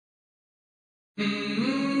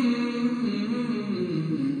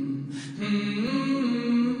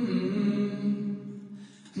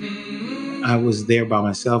I was there by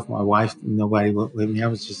myself. My wife, nobody with me. I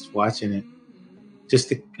was just watching it, just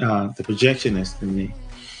the projectionist in me.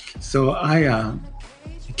 So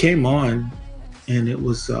it came on, and it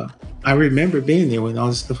was. I remember being there when all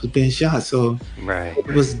this stuff was being shot. So Right. it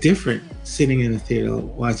was different sitting in the theater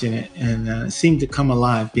watching it, and it seemed to come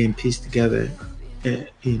alive, being pieced together,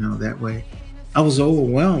 that way. I was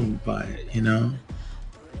overwhelmed by it.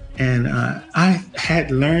 And I had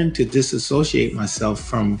learned to disassociate myself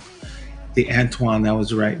from the Antwone I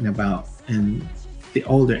was writing about and the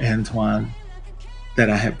older Antwone that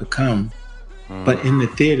I had become. But in the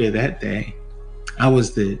theater that day, I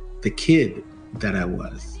was the kid that I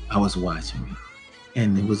was. I was watching it,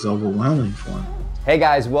 and it was overwhelming for me. Hey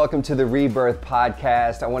guys, welcome to the Rebirth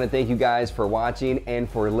podcast. I want to thank you guys for watching and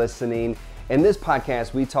for listening. In this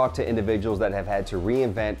podcast, we talk to individuals that have had to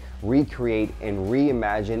reinvent, recreate, and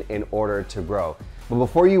reimagine in order to grow. But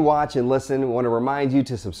before you watch and listen, I want to remind you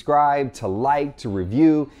to subscribe, to like, to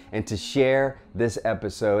review, and to share this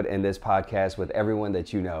episode and this podcast with everyone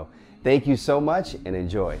that you know. Thank you so much and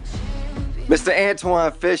enjoy. Mr.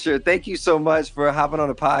 Antwone Fisher, thank you so much for hopping on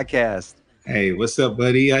the podcast. Hey, what's up,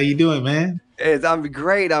 buddy? How you doing, man? I'm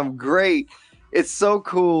great. It's so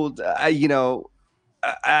cool. I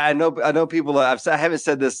know people. I haven't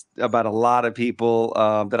said this about a lot of people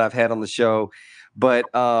that I've had on the show, but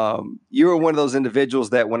you were one of those individuals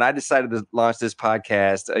that when I decided to launch this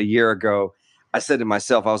podcast a year ago, I said to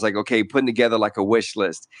myself, I was like, okay, putting together like a wish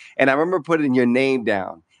list, and I remember putting your name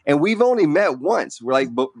down. And we've only met once.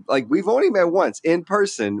 We've only met once in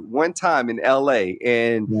person, one time in LA.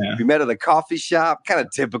 And we met at a coffee shop, kind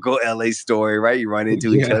of typical LA story, right? You run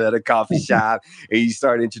into each other at a coffee shop and you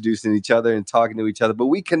start introducing each other and talking to each other. But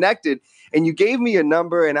we connected and you gave me a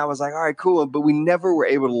number and I was like, all right, cool. But we never were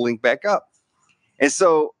able to link back up. And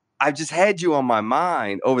so I've just had you on my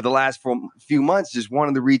mind over the last few months, just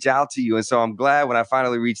wanted to reach out to you. And so I'm glad when I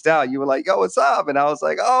finally reached out, you were like, yo, what's up? And I was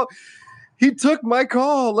like, oh, he took my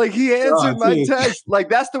call. Like he answered my text. Like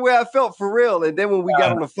that's the way I felt for real. And then when we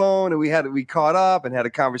got on the phone and we caught up and had a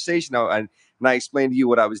conversation, and I explained to you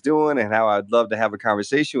what I was doing and how I'd love to have a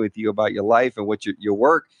conversation with you about your life and what your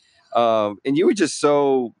work. And you were just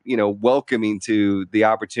so, welcoming to the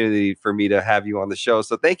opportunity for me to have you on the show.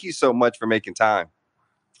 So thank you so much for making time.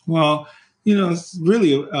 Well, it's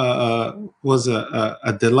really was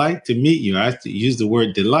a delight to meet you. I have to use the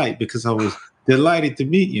word delight because I was delighted to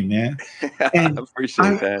meet you, man. And I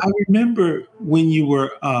appreciate that. I remember when you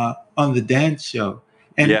were on the dance show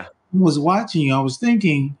and I was watching you, I was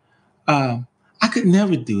thinking, I could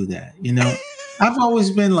never do that. I've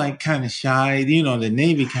always been like kind of shy. The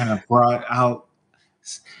Navy kind of brought out,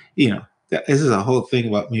 this is a whole thing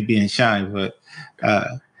about me being shy, but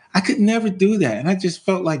I could never do that. And I just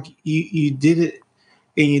felt like you did it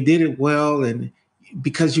and you did it well. And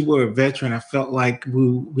because you were a veteran, I felt like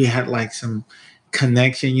we had like some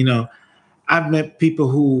connection. I've met people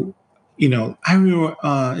who, I remember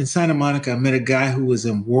in Santa Monica, I met a guy who was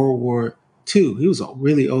in World War II. He was a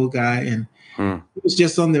really old guy, and he was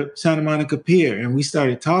just on the Santa Monica Pier, and we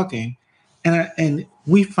started talking, and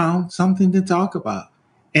we found something to talk about,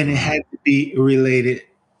 and it had to be related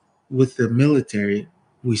with the military.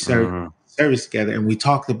 We served service together, and we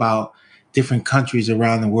talked about different countries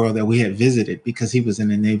around the world that we had visited because he was in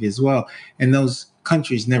the Navy as well. And those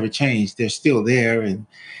countries never changed. They're still there.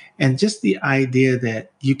 And just the idea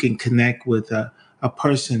that you can connect with a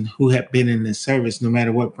person who had been in the service, no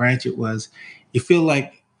matter what branch it was, you feel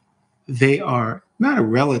like they are not a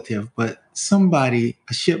relative, but somebody,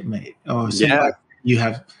 a shipmate or somebody you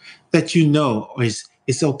have that or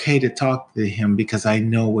it's okay to talk to him because I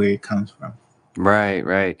know where it comes from.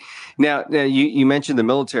 Right. Now you mentioned the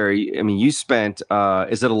military. I mean, you spent,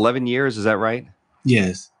 is it 11 years? Is that right?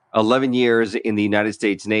 Yes. 11 years in the United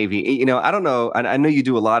States Navy. I don't know. I know you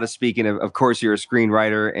do a lot of speaking. Of course, you're a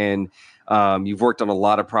screenwriter and you've worked on a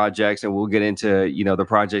lot of projects, and we'll get into, the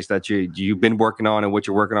projects that you've been working on and what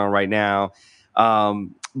you're working on right now.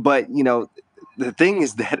 But the thing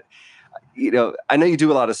is that, I know you do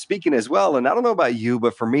a lot of speaking as well. And I don't know about you,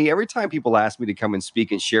 but for me, every time people ask me to come and speak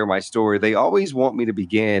and share my story, they always want me to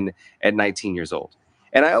begin at 19 years old.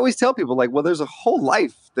 And I always tell people well, there's a whole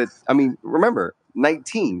life remember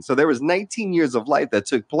 19. So there was 19 years of life that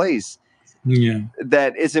took place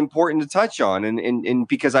that is important to touch on. And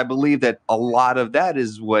because I believe that a lot of that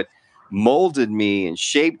is what molded me and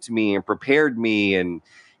shaped me and prepared me and,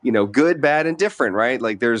 good, bad, and different, right?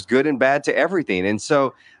 Like there's good and bad to everything. And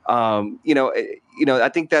so, I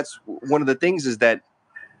think that's one of the things is that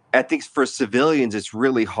I think for civilians, it's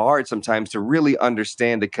really hard sometimes to really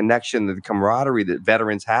understand the connection, the camaraderie that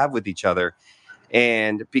veterans have with each other.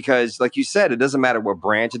 And because, like you said, it doesn't matter what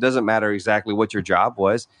branch, it doesn't matter exactly what your job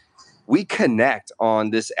was. We connect on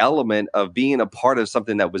this element of being a part of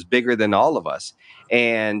something that was bigger than all of us.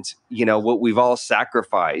 And, you know, what we've all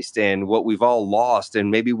sacrificed and what we've all lost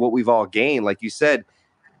and maybe what we've all gained. Like you said,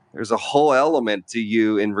 there's a whole element to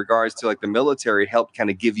you in regards to like the military helped kind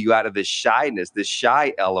of give you out of this shyness, this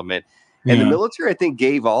shy element. And the Yeah. military, I think,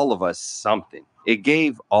 gave all of us something. It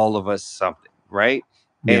gave all of us something, right?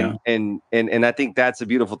 Yeah. And I think that's a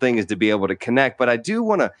beautiful thing, is to be able to connect. But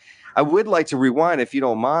I would like to rewind, if you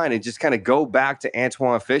don't mind, and just kind of go back to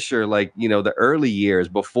Antwone Fisher, like, you know, the early years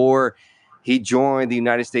before he joined the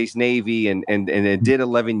United States Navy and it did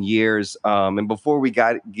 11 years. And before we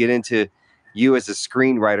get into you as a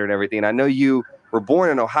screenwriter and everything. I know you were born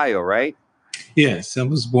in Ohio, right? Yes, I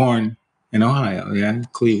was born in Ohio. Yeah, in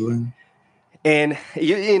Cleveland. And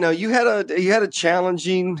you know you had a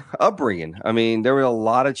challenging upbringing. I mean, there were a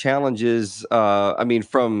lot of challenges. I mean,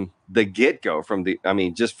 from the get go,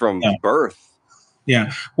 just from Yeah. birth.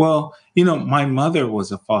 Yeah. Well, my mother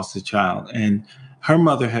was a foster child, and her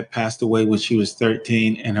mother had passed away when she was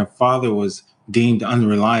 13, and her father was deemed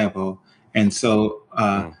unreliable. And so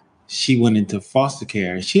Mm, she went into foster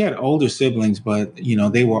care. She had older siblings, but,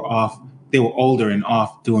 they were off, they were older and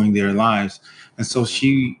off during their lives. And so mhm,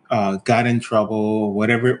 she got in trouble,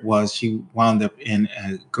 whatever it was. She wound up in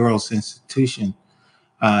a girls' institution,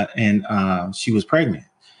 and she was pregnant.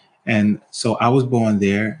 And so I was born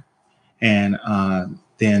there, and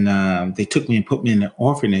then they took me and put me in an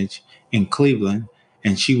orphanage in Cleveland.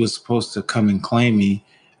 And she was supposed to come and claim me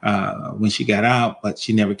when she got out, but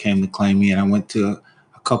she never came to claim me. And I went to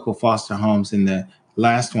a couple foster homes, and the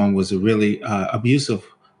last one was a really abusive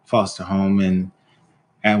foster home.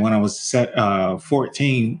 And when I was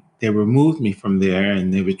 14, they removed me from there,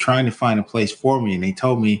 and they were trying to find a place for me. And they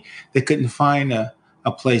told me they couldn't find a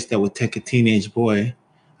place that would take a teenage boy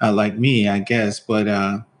like me, I guess. But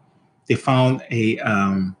they found a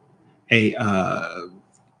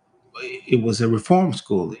it was a reform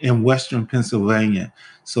school in Western Pennsylvania.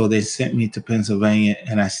 So they sent me to Pennsylvania,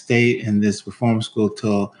 and I stayed in this reform school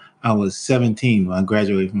till I was 17 when I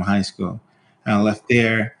graduated from high school. And I left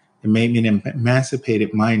there. It made me an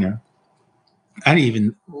emancipated minor. I didn't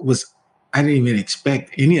even was I didn't even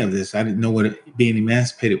expect any of this. I didn't know what being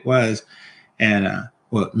emancipated was, and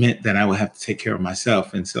well, it meant that I would have to take care of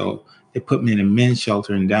myself. And so they put me in a men's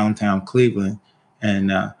shelter in downtown Cleveland,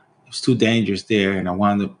 and it was too dangerous there. And I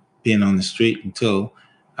wound up being on the street until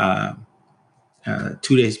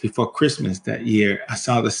 2 days before Christmas that year. I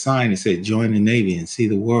saw the sign that said "Join the Navy and see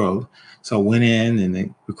the world." So I went in, and the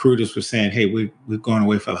recruiters were saying, "Hey, we're going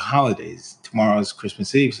away for the holidays. Tomorrow is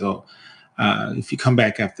Christmas Eve, so if you come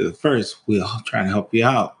back after the first, we'll try to help you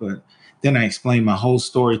out." But then I explained my whole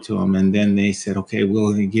story to them, and then they said, "Okay,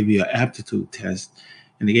 we'll give you an aptitude test."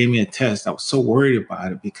 And they gave me a test. I was so worried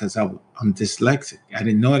about it because I'm dyslexic. I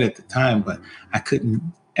didn't know it at the time, but I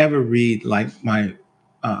couldn't ever read like my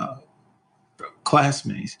uh,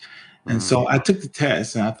 classmates. And mm, so I took the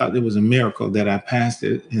test, and I thought it was a miracle that I passed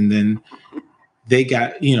it. And then they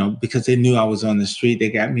got, because they knew I was on the street,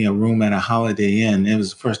 they got me a room at a Holiday Inn. It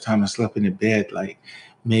was the first time I slept in a bed, like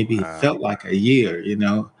maybe it wow. felt like a year. And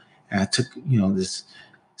I took, this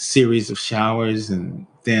series of showers. And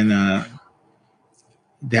then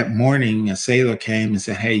that morning, a sailor came and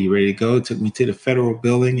said, "Hey, you ready to go?" Took me to the federal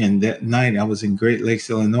building. And that night I was in Great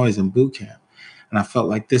Lakes, Illinois in boot camp. And I felt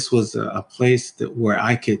like this was a place where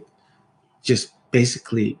I could just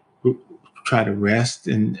basically try to rest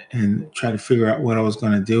and try to figure out what I was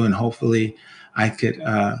going to do, and hopefully I could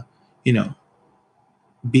you know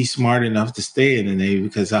be smart enough to stay in the Navy,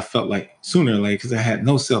 because I felt like sooner or later, because I had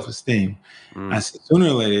no self-esteem, I Mm, said sooner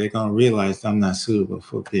or later they're going to realize I'm not suitable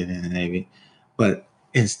for being in the Navy. But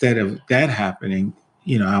instead of that happening,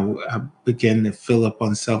 I began to fill up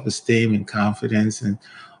on self-esteem and confidence. And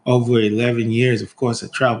over 11 years, of course, I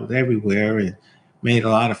traveled everywhere and made a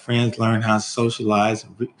lot of friends, learned how to socialize.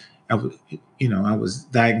 I was, I was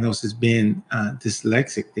diagnosed as being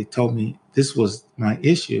dyslexic. They told me this was my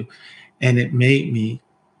issue, and it made me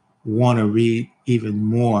want to read even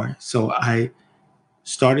more. So I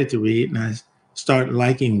started to read, and I started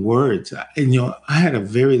liking words. And I had a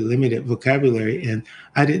very limited vocabulary, and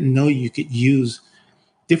I didn't know you could use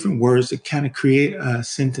different words to kind of create a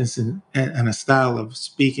sentence and a style of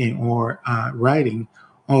speaking or writing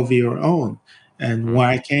of your own. And where mm,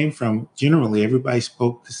 I came from, generally everybody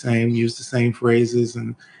spoke the same, used the same phrases,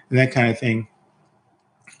 and that kind of thing.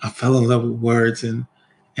 I fell in love with words,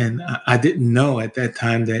 and I didn't know at that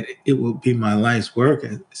time that it would be my life's work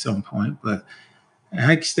at some point. But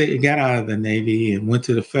got out of the Navy and went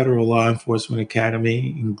to the Federal Law Enforcement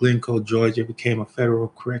Academy in Glencoe, Georgia, became a federal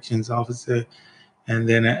corrections officer. And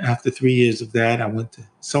then after 3 years of that, I went to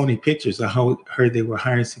Sony Pictures. I heard they were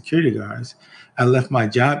hiring security guards. I left my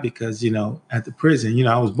job because, at the prison,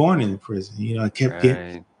 I was born in the prison. I kept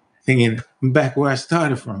thinking back where I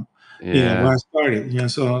started from, where I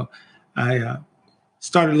started. So I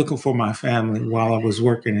started looking for my family while I was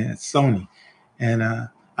working at Sony. And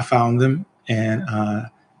I found them. And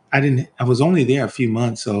I was only there a few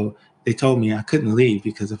months. So they told me I couldn't leave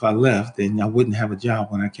because if I left, then I wouldn't have a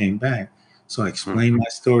job when I came back. So I explained my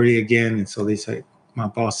story again. And so my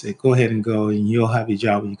boss said, go ahead and go and you'll have your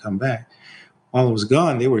job when you come back. While I was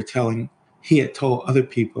gone, he had told other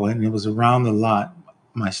people, and it was around the lot,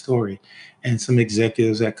 my story. And some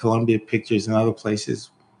executives at Columbia Pictures and other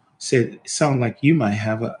places said, it sounded like you might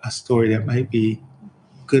have a story that might be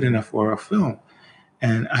good enough for a film.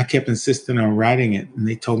 And I kept insisting on writing it. And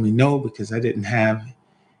they told me no, because I didn't have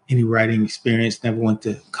any writing experience, never went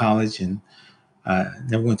to college and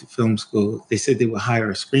never went to film school. They said they would hire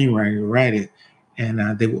a screenwriter to write it,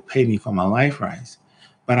 and they would pay me for my life rights.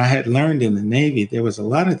 But I had learned in the Navy there was a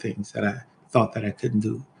lot of things that I thought that I couldn't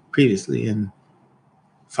do previously, and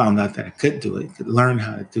found out that I could do it, could learn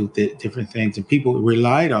how to do different things. And people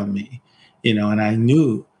relied on me, and I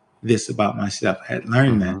knew this about myself. I had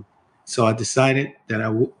learned that. So I decided that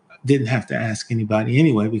I didn't have to ask anybody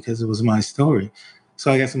anyway because it was my story.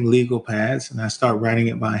 So I got some legal pads and I started writing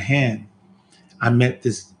it by hand. I met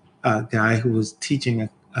this guy who was teaching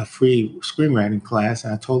a free screenwriting class,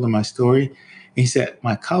 and I told him my story. And he said,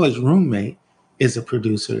 my college roommate is a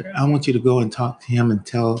producer. I want you to go and talk to him and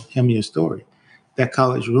tell him your story. That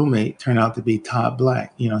college roommate turned out to be Todd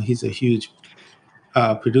Black. He's a huge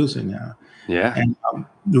producer now. Yeah. And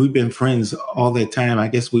we've been friends all that time. I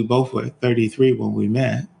guess we both were 33 when we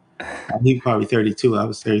met. He was probably 32. I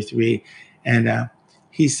was 33. And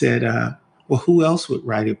he said, well, who else would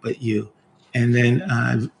write it but you? And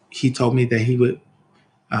then he told me that he would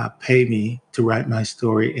pay me to write my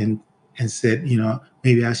story, and said,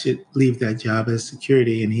 maybe I should leave that job as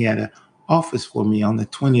security. And he had an office for me on the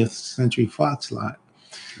 20th Century Fox lot.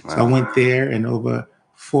 Wow. So I went there, and over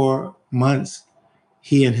 4 months,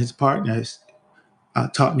 he and his partners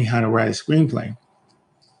taught me how to write a screenplay.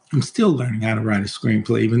 I'm still learning how to write a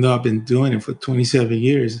screenplay, even though I've been doing it for 27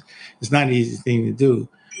 years. It's not an easy thing to do.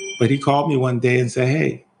 But he called me one day and said,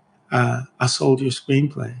 hey, I sold your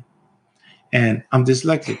screenplay. And I'm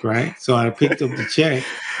dyslexic, right? So I picked up the check.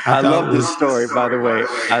 I love this story, by the way.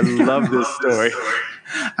 I love this story.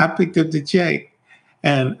 I picked up the check,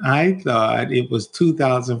 and I thought it was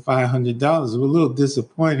 $2,500. It was a little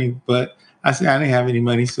disappointing, but I said I didn't have any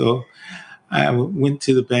money. So I went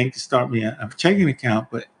to the bank to start me a checking account.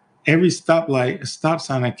 But every stop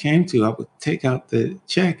sign I came to, I would take out the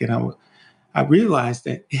check, and I realized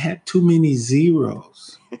that it had too many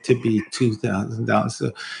zeros to be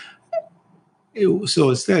 $2,000. So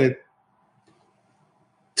instead of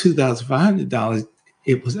 $2,500,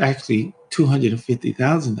 it was actually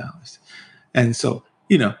 $250,000. And so,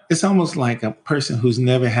 it's almost like a person who's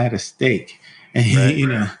never had a steak. And,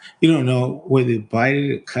 right. You don't know whether to bite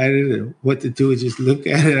it or cut it or what to do, just look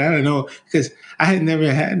at it. I don't know, because I had never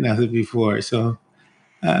had nothing before. So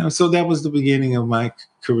that was the beginning of my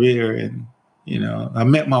career. And, I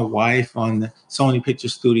met my wife on the Sony Picture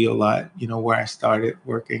Studio lot, where I started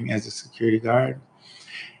working as a security guard.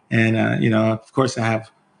 And, of course, I have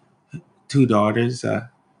two daughters, a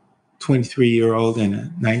 23-year-old and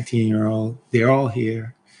a 19-year-old. They're all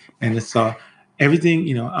here. And it's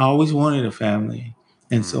everything, I always wanted a family.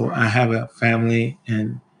 And so I have a family,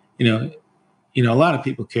 and, a lot of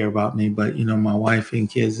people care about me, but, my wife and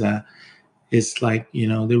kids, it's like,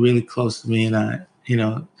 they're really close to me, and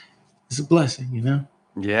it's a blessing,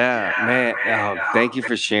 Yeah, man. Oh, thank you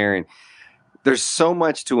for sharing. There's so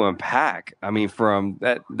much to unpack. I mean, from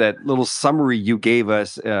that little summary you gave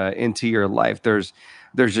us into your life, there's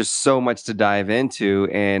just so much to dive into,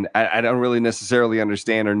 and I don't really necessarily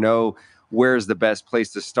understand or know where's the best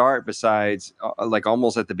place to start besides like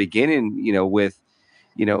almost at the beginning, with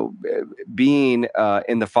being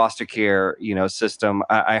in the foster care system.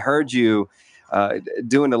 I heard you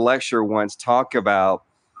doing a lecture once talk about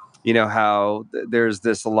how there's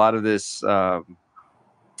a lot of this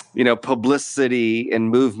publicity and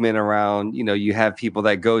movement around, you have people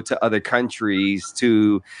that go to other countries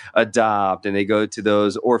to adopt, and they go to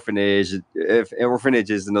those orphanages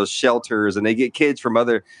and those shelters, and they get kids from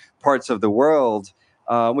other parts of the world,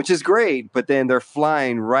 which is great. But then they're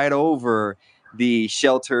flying right over the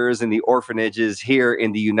shelters and the orphanages here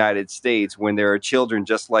in the United States when there are children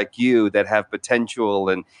just like you that have potential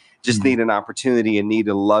and just need an opportunity and need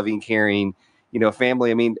a loving, caring,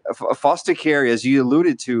 family. I mean, foster care, as you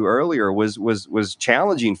alluded to earlier, was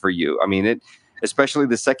challenging for you. I mean, especially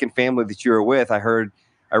the second family that you were with. I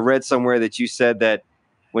read somewhere that you said that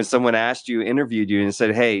when someone interviewed you and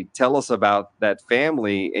said, "Hey, tell us about that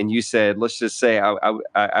family," and you said, "Let's just say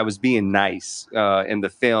I was being nice in the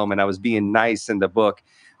film, and I was being nice in the book.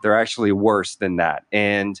 They're actually worse than that."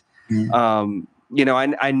 And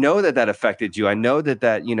I know that affected you. I know that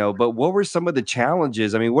but what were some of the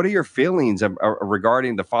challenges? I mean, what are your feelings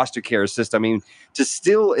regarding the foster care system? I mean, to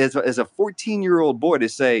still as a 14-year-old boy to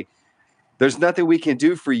say, there's nothing we can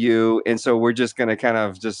do for you, and so we're just going to kind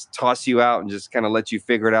of just toss you out and just kind of let you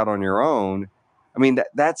figure it out on your own. I mean,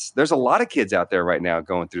 there's a lot of kids out there right now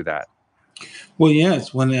going through that. Well,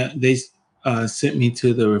 yes, when they sent me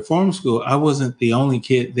to the reform school, I wasn't the only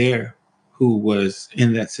kid there who was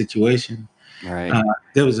in that situation. Right.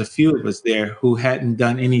 There was a few of us there who hadn't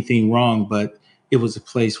done anything wrong, but it was a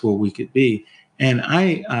place where we could be. And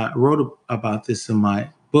I wrote about this in my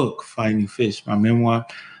book, Finding Fish, my memoir,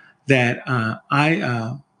 that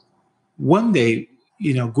one day,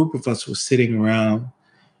 a group of us was sitting around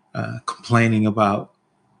complaining about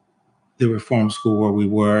the reform school where we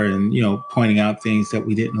were and, pointing out things that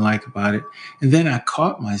we didn't like about it. And then I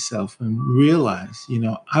caught myself and realized,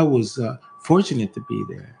 I was fortunate to be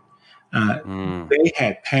there. They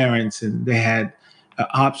had parents and they had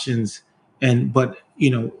options. But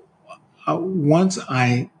once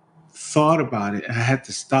I thought about it, I had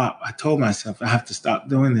to stop. I told myself I have to stop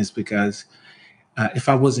doing this because if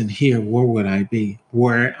I wasn't here, where would I be?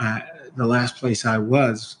 The last place I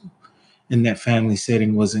was in that family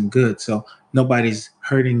setting wasn't good. So nobody's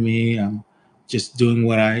hurting me. I'm just doing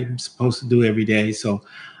what I'm supposed to do every day. So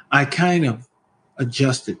I kind of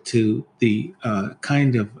adjusted to the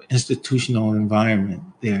kind of institutional environment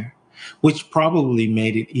there, which probably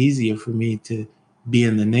made it easier for me to be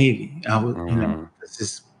in the Navy. I was, this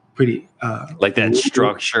is pretty like that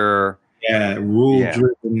structure. Yeah,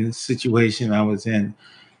 rule-driven situation I was in.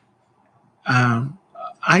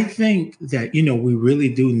 I think that, we really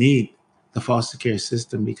do need the foster care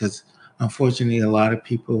system because unfortunately a lot of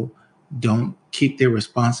people don't keep their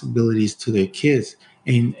responsibilities to their kids.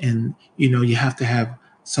 And you have to have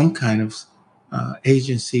some kind of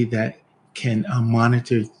agency that can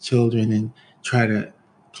monitor children and try to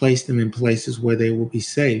place them in places where they will be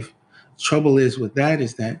safe. Trouble is with that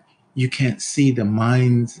is that you can't see the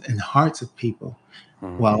minds and hearts of people.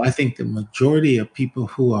 While I think the majority of people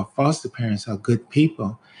who are foster parents are good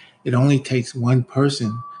people, it only takes one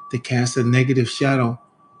person to cast a negative shadow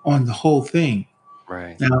on the whole thing.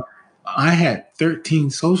 Right. Now, I had 13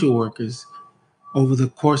 social workers over the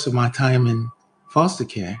course of my time in foster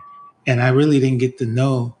care, and I really didn't get to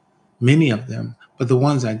know many of them. But the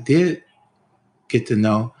ones I did get to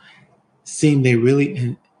know seemed they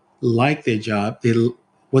really liked their job.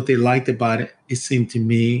 What they liked about it, it seemed to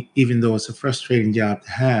me, even though it's a frustrating job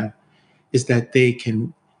to have, is that they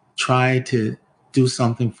can try to do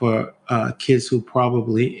something for kids who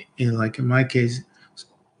probably, like in my case,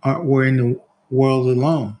 were in the world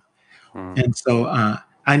alone. And so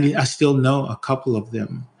I still know a couple of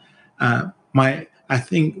them. I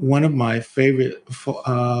think one of my favorite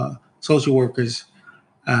social workers,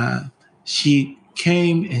 she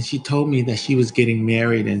came and she told me that she was getting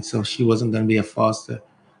married, and so she wasn't going to be a foster.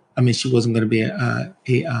 I mean, she wasn't going to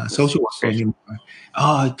be a social worker anymore.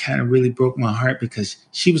 Oh, it kind of really broke my heart because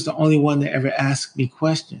she was the only one that ever asked me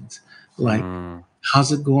questions like,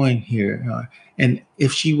 how's it going here? And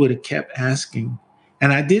if she would have kept asking,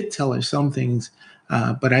 and I did tell her some things,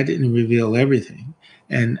 but I didn't reveal everything.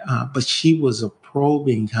 But she was a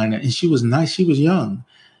probing kind of, and she was nice. She was young.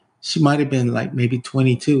 She might have been like maybe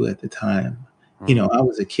 22 at the time. I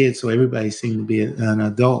was a kid, so everybody seemed to be an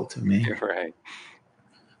adult to me. Right.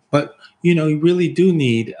 But, you really do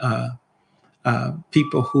need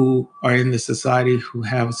people who are in the society who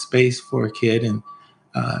have space for a kid and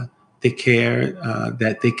they care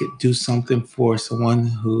that they could do something for someone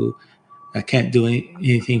who can't do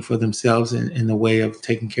anything for themselves in the way of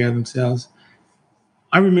taking care of themselves.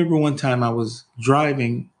 I remember one time I was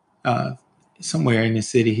driving somewhere in the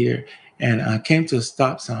city here, and I came to a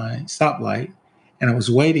stoplight, and I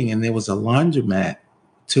was waiting, and there was a laundromat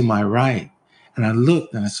to my right. And I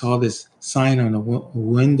looked, and I saw this sign on the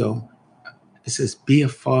window. It says, "Be a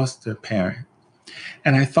foster parent."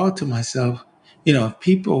 And I thought to myself, if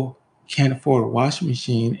people can't afford a washing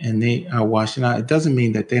machine and they are washing out, it doesn't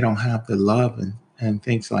mean that they don't have the love and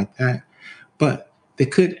things like that. But they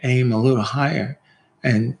could aim a little higher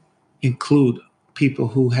and include people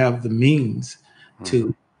who have the means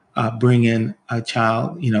to bring in a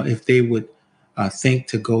child. If they would think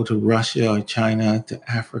to go to Russia or China, to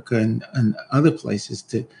Africa and other places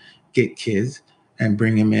to get kids and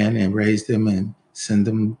bring them in and raise them and send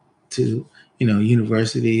them to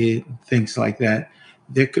university, things like that.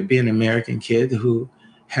 There could be an American kid who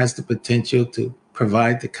has the potential to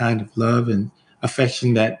provide the kind of love and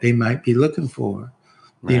affection that they might be looking for.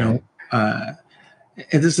 Right.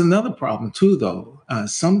 And there's another problem too, though.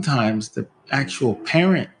 Sometimes the actual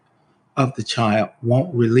parent of the child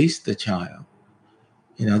won't release the child.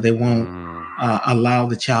 They won't allow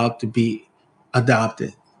the child to be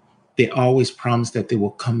adopted. They always promise that they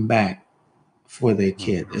will come back for their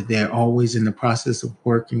kid. They're always in the process of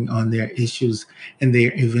working on their issues, and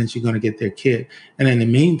they're eventually going to get their kid. And in the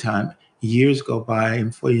meantime, years go by,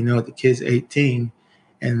 and before you know it, the kid's 18,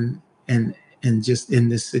 and just in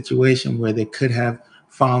this situation where they could have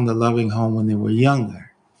found a loving home when they were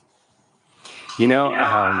younger. In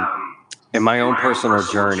my own personal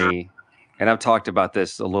journey, and I've talked about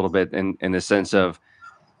this a little bit in the sense of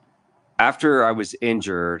after I was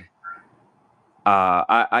injured,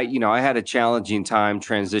 I had a challenging time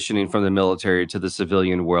transitioning from the military to the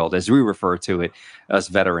civilian world, as we refer to it, us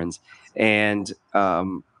veterans. And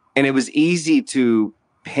it was easy to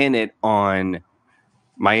pin it on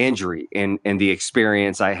my injury and the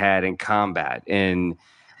experience I had in combat and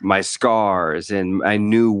my scars and my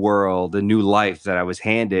new world, the new life that I was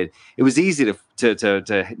handed. It was easy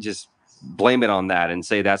to just blame it on that and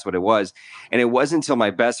say that's what it was. And it wasn't until my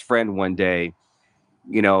best friend one day,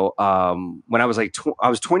 when I was I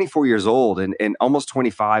was 24 years old and almost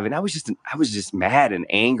 25, and I was just mad and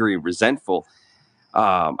angry and resentful.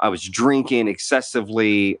 I was drinking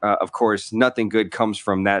excessively. Of course, nothing good comes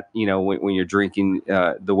from that, when you're drinking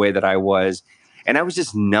the way that I was. And I was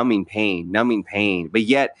just numbing pain. But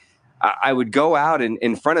yet I would go out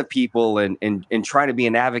in front of people and try to be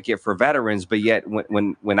an advocate for veterans. But yet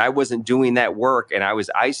when I wasn't doing that work and I was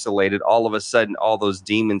isolated, all of a sudden, all those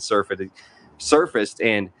demons surfaced.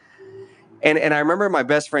 And I remember my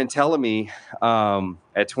best friend telling me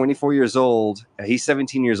at 24 years old, he's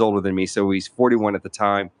 17 years older than me, so he's 41 at the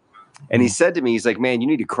time. And he said to me, he's like, "Man, you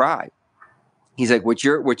need to cry." He's like, what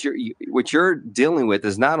you're dealing with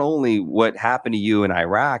is not only what happened to you in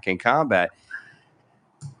Iraq in combat,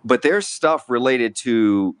 but there's stuff related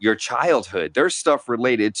to your childhood. There's stuff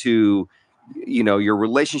related to, your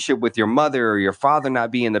relationship with your mother or your father not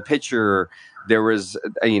being in the picture. There was,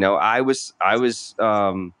 I was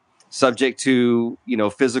subject to,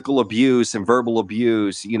 physical abuse and verbal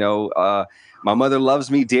abuse. My mother loves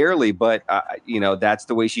me dearly, but that's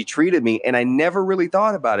the way she treated me. And I never really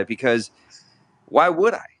thought about it because why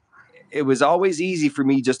would I? It was always easy for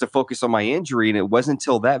me just to focus on my injury. And it wasn't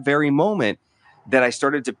until that very moment that I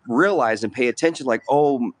started to realize and pay attention, like,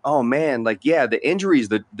 oh man, like, yeah, the injury is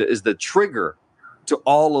the trigger to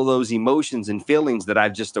all of those emotions and feelings that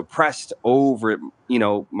I've just oppressed over,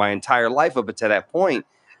 my entire life up until that point.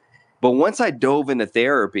 But once I dove into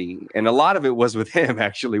therapy, and a lot of it was with him,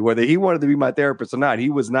 actually, whether he wanted to be my therapist or not, he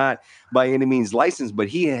was not by any means licensed, but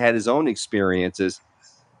he had his own experiences.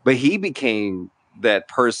 But he became that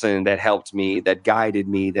person that helped me, that guided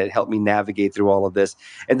me, that helped me navigate through all of this.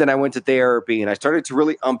 And then I went to therapy and I started to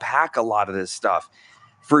really unpack a lot of this stuff.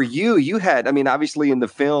 For you had, obviously in the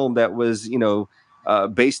film that was,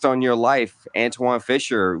 based on your life, Antwone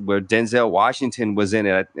Fisher, where Denzel Washington was in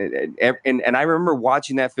it. And I remember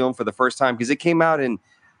watching that film for the first time because it came out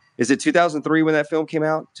is it 2003 when that film came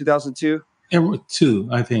out? 2002? It was 2,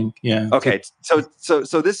 I think. Yeah. Okay. So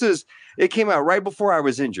it came out right before I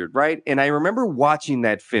was injured. Right. And I remember watching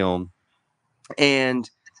that film and,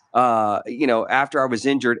 after I was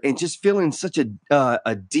injured and just feeling such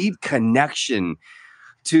a deep connection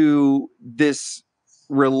to this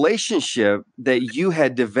relationship that you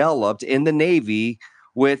had developed in the Navy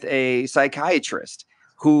with a psychiatrist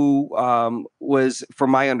who was, from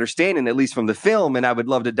my understanding, at least from the film, and I would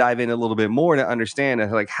love to dive in a little bit more to understand,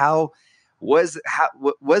 like, how was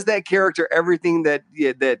that character everything that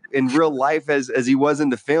in real life as he was in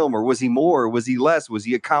the film, or was he more, or was he less? Was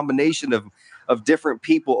he a combination of different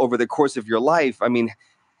people over the course of your life?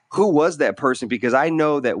 Who was that person? Because I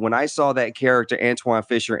know that when I saw that character, Antwone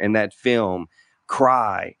Fisher, in that film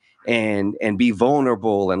cry and be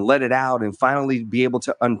vulnerable and let it out and finally be able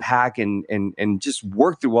to unpack and just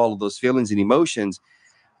work through all of those feelings and emotions,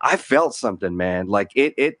 I felt something, man. Like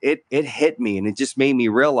it hit me, and it just made me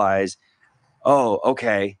realize, oh,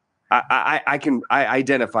 okay, I can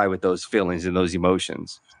identify with those feelings and those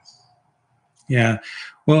emotions. Yeah.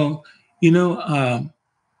 Well,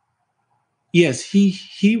 yes,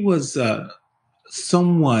 he was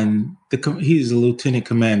someone, he's a lieutenant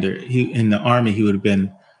commander. He in the army, he would have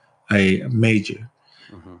been a major.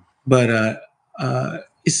 Mm-hmm. But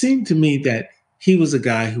it seemed to me that he was a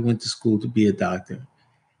guy who went to school to be a doctor,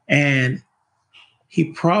 and he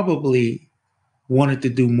probably wanted to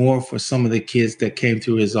do more for some of the kids that came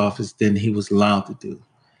through his office than he was allowed to do.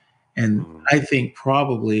 And Mm-hmm. I think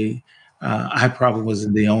probably I probably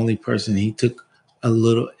wasn't the only person. He took a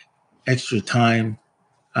little extra time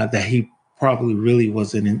that he probably really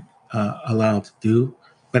wasn't allowed to do.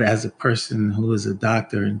 But as a person who is a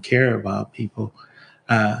doctor and care about people,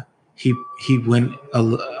 uh, he went a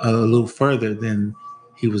little further than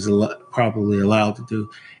he was probably allowed to do.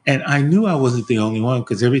 And I knew I wasn't the only one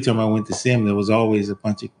because every time I went to see him, there was always a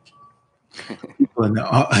bunch of people in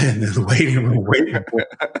the waiting room waiting for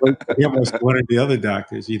him or one of the other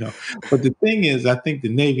doctors, you know. But the thing is, I think the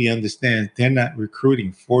Navy understands they're not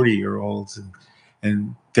recruiting 40-year-olds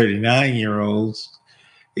and 39-year-olds.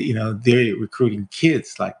 You know, they're recruiting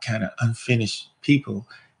kids, like kind of unfinished people,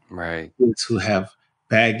 Right. kids who have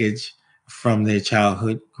baggage from their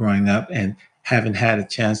childhood growing up and haven't had a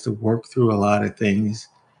chance to work through a lot of things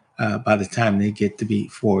by the time they get to be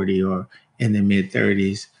 40 or in their mid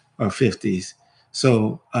 30s or 50s.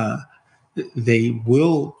 So they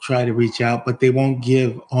will try to reach out, but they won't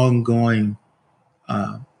give ongoing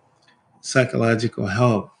uh, psychological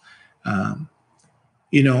help. Um,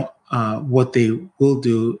 what they will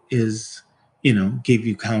do is, give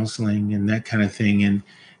you counseling and that kind of thing.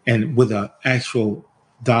 And with an actual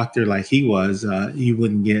doctor like he was, you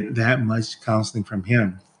wouldn't get that much counseling from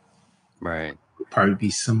him. Right. Probably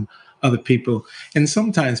be some other people. And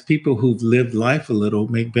sometimes people who've lived life a little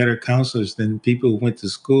make better counselors than people who went to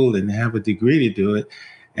school and have a degree to do it.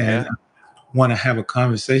 And Yeah. want to have a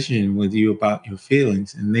conversation with you about your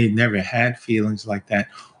feelings, and they never had feelings like that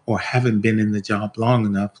or haven't been in the job long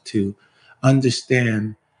enough to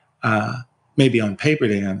understand. Maybe on paper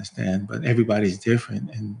they understand, but everybody's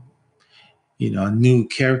different, and a new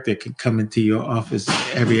character can come into your office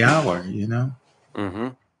every hour. Mm-hmm.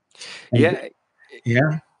 And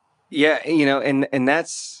Yeah. yeah, Yeah, and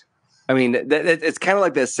that's, I mean, it's kind of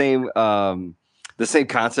like the same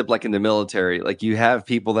concept like in the military. Like you have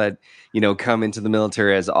people that come into the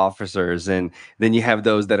military as officers, and then you have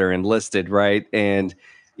those that are enlisted, right? And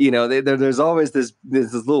there's always this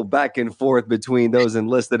little back and forth between those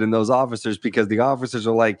enlisted and those officers, because the officers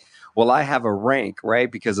are like, well, I have a rank,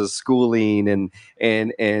 right, because of schooling and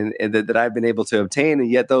that I've been able to obtain, and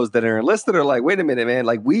yet those that are enlisted are like, wait a minute, man,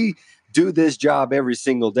 like we do this job every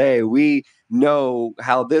single day. We know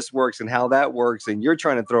how this works and how that works, and you're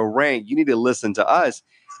trying to throw rank. You need to listen to us.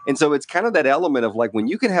 And so it's kind of that element of like when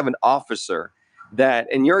you can have an officer that,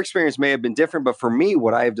 and your experience may have been different, but for me,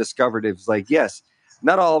 what I have discovered is like, yes,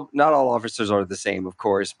 not all officers are the same, of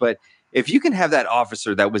course, but if you can have that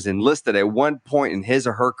officer that was enlisted at one point in his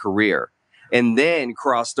or her career and then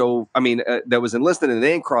crossed over, that was enlisted and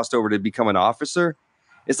then crossed over to become an officer,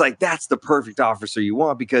 it's like that's the perfect officer you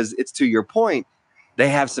want, because it's, to your point, they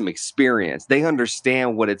have some experience. They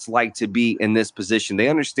understand what it's like to be in this position. They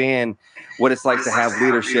understand what it's like to have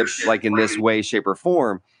leadership like in this way, shape, or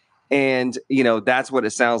form. And that's what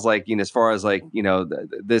it sounds like. As far as like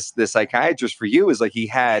this psychiatrist for you is like he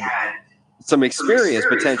had some experience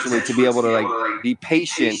potentially to be able to like be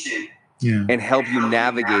patient yeah, and help you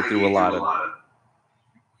navigate through a lot of.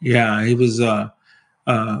 yeah. He was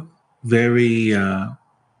very uh,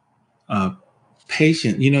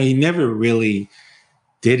 patient. He never really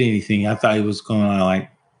did anything. I thought he was going to like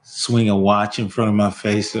swing a watch in front of my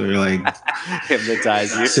face or like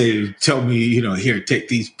Hypnotize you. say, tell me, here, take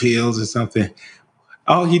these pills or something.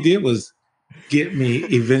 All he did was get me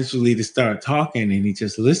eventually to start talking, and he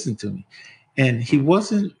just listened to me. And he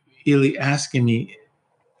wasn't really asking me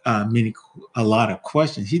a lot of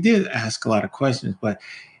questions. He did ask a lot of questions, but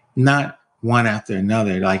not one after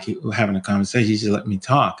another. Like he was having a conversation, he just let me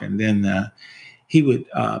talk, and then he would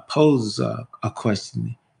pose a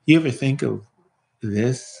question. You ever think of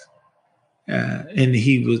this? And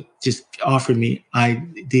he would just offer me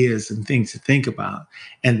ideas and things to think about,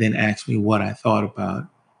 and then ask me what I thought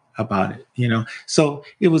about it. So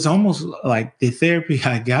it was almost like the therapy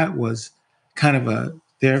I got was kind of a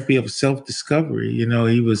therapy of self discovery.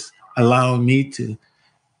 He was allowing me to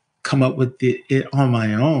come up with it on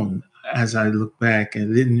my own as I look back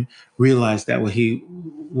and didn't realize that what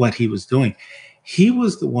he was doing. He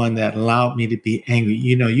was the one that allowed me to be angry.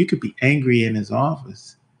 You could be angry in his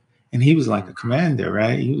office, and he was like a commander,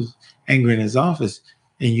 right? He was angry in his office,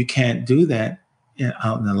 and you can't do that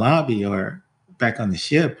out in the lobby or back on the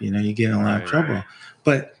ship. You get in a lot of trouble.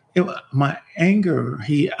 But my anger,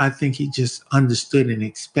 I think he just understood and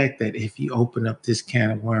expect that if you open up this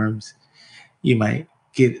can of worms, you might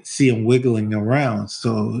see him wiggling around.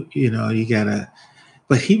 So, you gotta,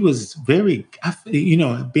 but he was very,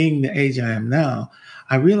 being the age I am now,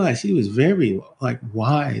 I realized he was very like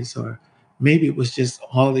wise, or maybe it was just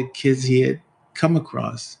all the kids he had come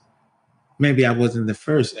across. Maybe I wasn't the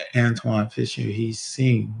first Antwone Fisher he's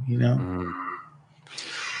seen. Mm.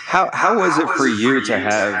 How was it for you to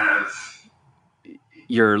have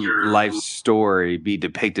your life story be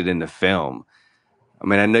depicted in the film? I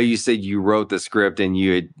mean, I know you said you wrote the script and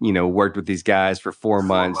you had, worked with these guys for 4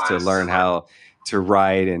 months to learn how to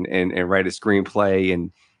write and write a screenplay,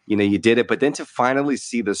 and, you did it. But then to finally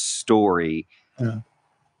see the story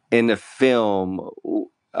in the film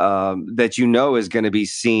that is going to be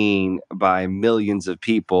seen by millions of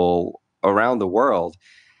people around the world,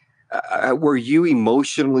 were you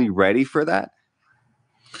emotionally ready for that?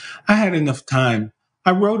 I had enough time.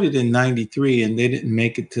 I wrote it in 93 and they didn't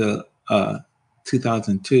make it to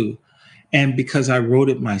 2002. And because I wrote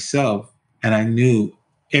it myself and I knew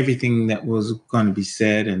everything that was going to be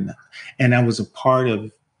said, and I was a part of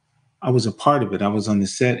it. I was on the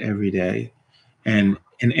set every day, and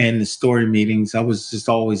the story meetings. I was just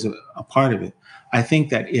always a part of it. I think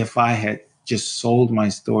that if I had just sold my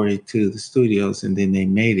story to the studios and then they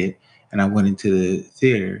made it and I went into the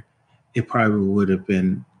theater, it probably would have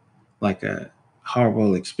been like a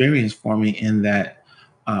horrible experience for me, in that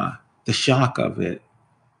the shock of it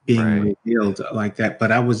being revealed like that.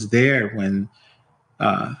 But I was there when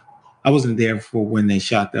I wasn't there for when they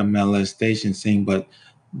shot the molestation scene, but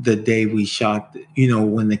the day we shot,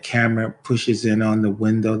 when the camera pushes in on the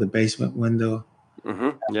window, the basement window,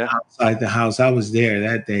 outside the house, I was there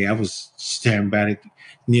that day. I was staring back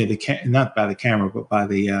near not by the camera, but by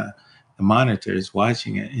the monitors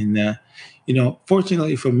watching it. And,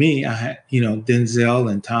 fortunately for me, I had, Denzel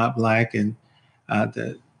and Todd Black and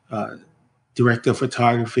the director of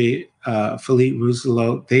photography, Philippe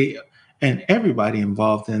Rousselot, and everybody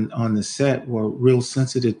involved on the set were real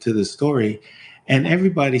sensitive to the story. And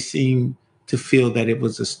everybody seemed to feel that it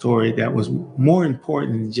was a story that was more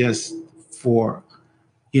important just for,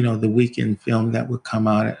 the weekend film that would come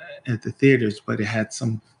out at the theaters, but it had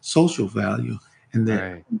some social value. And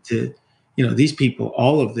that these people,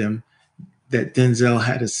 all of them that Denzel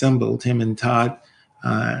had assembled, him and Todd,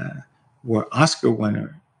 were Oscar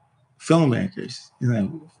winner filmmakers,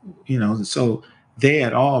 so they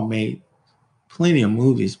had all made plenty of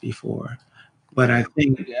movies before. But I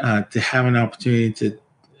think to have an opportunity to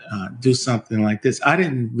do something like this, I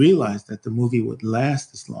didn't realize that the movie would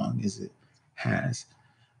last as long as it has.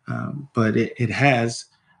 But it has,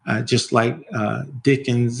 just like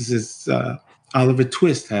Dickens's Oliver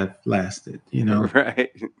Twist have lasted,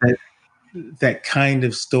 Right. That kind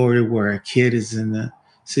of story where a kid is in a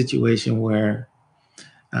situation where,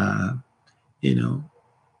 uh, you know,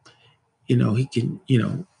 he can,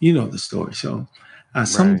 the story. So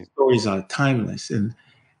some stories are timeless, and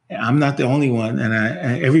I'm not the only one. And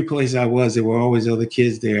every place I was, there were always other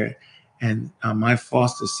kids there. And my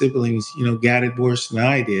foster siblings, got it worse than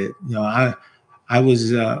I did. I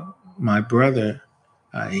was, my brother,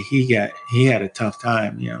 he had a tough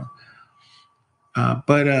time,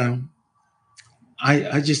 but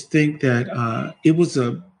I just think that it was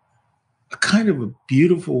a kind of a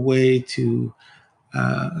beautiful way to,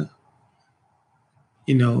 uh,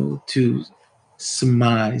 to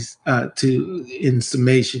surmise, in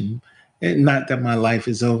summation, and not that my life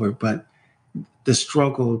is over, but the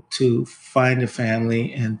struggle to find a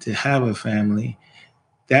family and to have a family,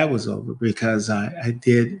 that was over, because I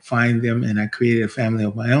did find them and I created a family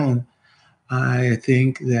of my own. I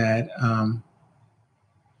think that,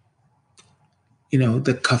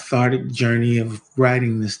 the cathartic journey of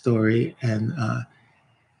writing the story and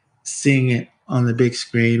seeing it on the big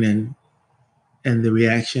screen, and the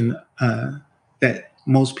reaction that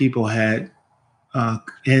most people had,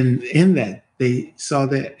 and in that they saw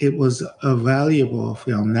that it was a valuable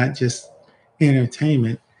film, not just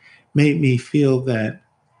entertainment, made me feel that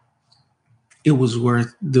it was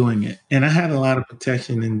worth doing it. And I had a lot of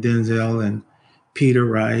protection in Denzel and Peter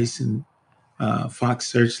Rice and Fox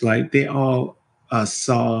Searchlight. They all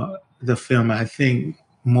saw the film, I think,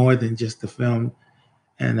 more than just the film.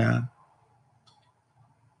 And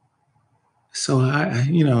so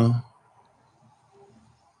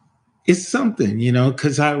it's something,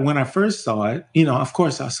 because when I first saw it, of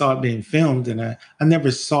course I saw it being filmed, and I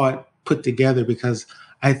never saw it put together, because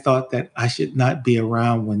I thought that I should not be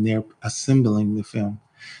around when they're assembling the film.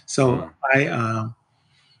 So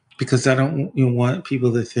because I don't want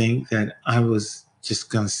people to think that I was just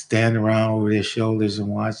going to stand around over their shoulders and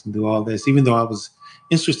watch and do all this, even though I was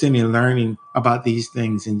interested in learning about these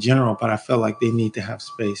things in general, but I felt like they need to have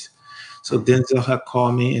space. So Denzel had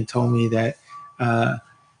called me and told me that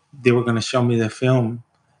they were going to show me the film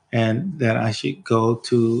and that I should go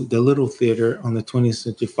to the little theater on the 20th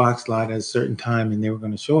Century Fox lot at a certain time, and they were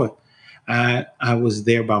going to show it. I was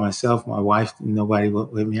there by myself. My wife, nobody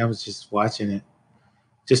with me. I was just watching it,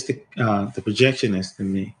 just the projectionist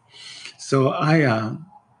in me. So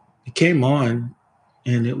it came on,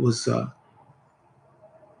 and it was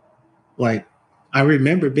like I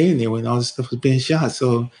remember being there when all this stuff was being shot.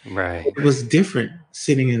 So Right. it was different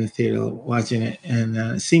sitting in the theater watching it, and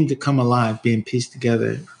it seemed to come alive, being pieced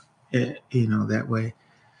together, that way.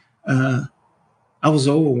 I was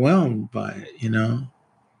overwhelmed by it,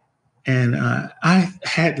 and I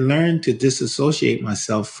had learned to disassociate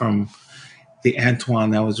myself from the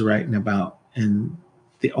Antwone I was writing about and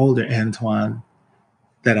the older Antwone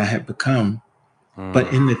that I had become.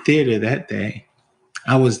 But in the theater that day,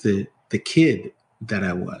 I was the kid that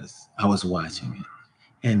I was. I was watching it,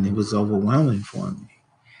 and it was overwhelming for me.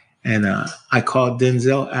 And I called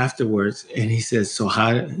Denzel afterwards, and he said, "So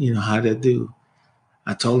how did it do?"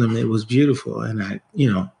 I told him it was beautiful, and I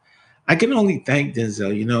can only thank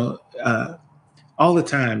Denzel. All the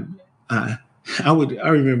time. I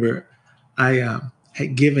remember I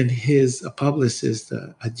had given his publicist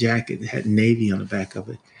a jacket that had Navy on the back of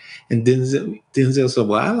it, and Denzel said,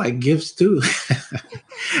 "Well, I like gifts too."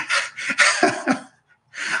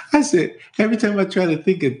 I said, every time I try to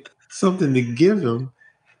think of something to give him,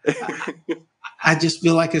 I just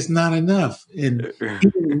feel like it's not enough. And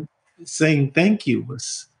even saying thank you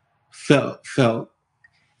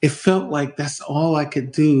it felt like that's all I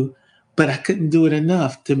could do, but I couldn't do it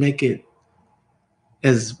enough to make it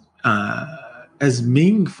as as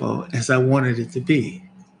meaningful as I wanted it to be.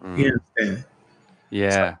 You understand? So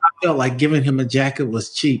Yeah. I felt like giving him a jacket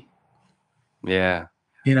was cheap. Yeah.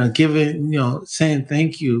 Saying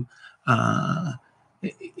thank you, uh,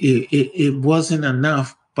 it wasn't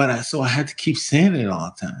enough, but so I had to keep saying it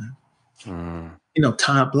all the time.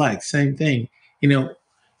 Todd Black, same thing.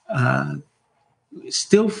 Uh,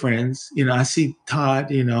 Still friends. I see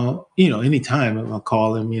Todd. Anytime I'll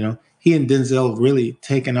call him. He and Denzel really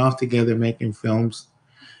taken off together making films.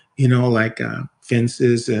 Like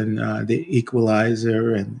Fences and The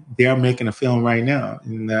Equalizer, and they are making a film right now.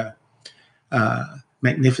 And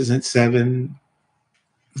Magnificent Seven.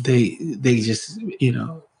 They just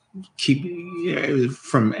keep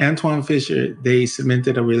from Antwone Fisher. They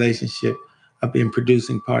cemented a relationship of being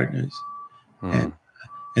producing partners, and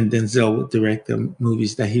Denzel would direct the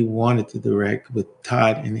movies that he wanted to direct, with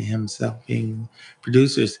Todd and himself being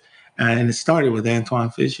producers. And it started with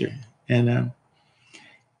Antwone Fisher, and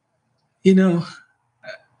you know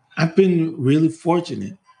I've been really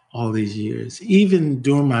fortunate all these years. Even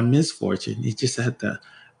during my misfortune, you just had to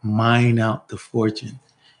mine out the fortune.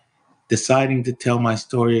 Deciding to tell my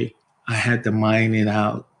story, I had to mine it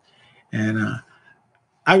out. And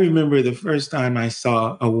I remember the first time I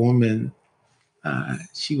saw a woman.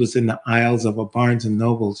 She was in the aisles of a Barnes and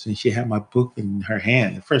Nobles, and she had my book in her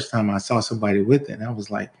hand. The first time I saw somebody with it, and I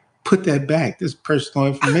was like, "Put that back. There's personal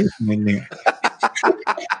information in there."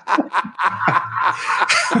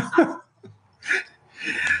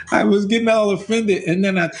 I was getting all offended, and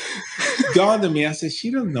then it dawned on me. I said,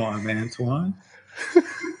 "She doesn't know I'm Antwone,"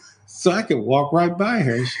 so I could walk right by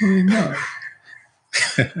her. She didn't know.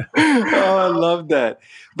 Oh, I love that.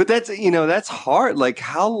 But that's hard. Like,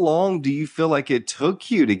 how long do you feel like it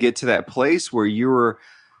took you to get to that place where you were,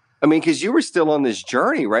 because you were still on this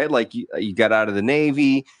journey, right? Like you got out of the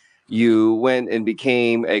Navy, you went and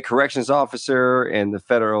became a corrections officer in the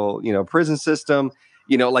federal, prison system.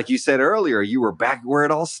 Like you said earlier, you were back where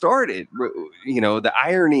it all started, the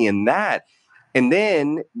irony in that. And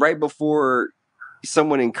then right before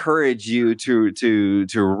someone encouraged you to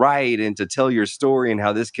write and to tell your story and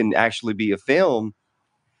how this can actually be a film,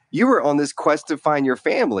 you were on this quest to find your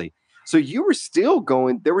family. So you were still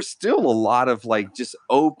going, there were still a lot of like just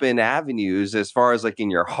open avenues as far as like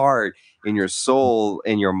in your heart, in your soul,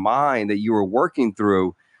 in your mind that you were working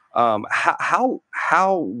through. How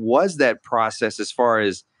was that process as far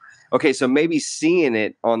as, okay, so maybe seeing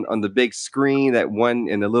it on the big screen, that one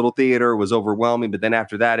in the little theater was overwhelming, but then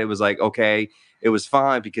after that it was like, okay, it was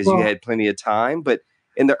fine because you had plenty of time. But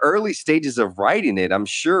in the early stages of writing it, I'm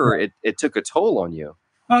sure it took a toll on you.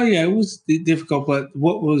 Oh yeah, it was difficult, but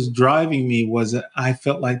what was driving me was that I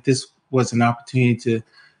felt like this was an opportunity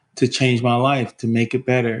to change my life, to make it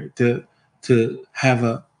better, to have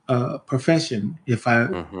a profession if I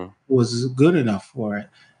was good enough for it.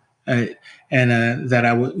 And that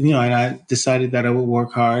I would, and I decided that I would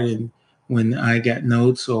work hard, and when I got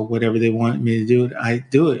notes or whatever they wanted me to do, I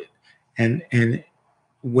do it. And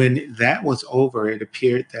when that was over, it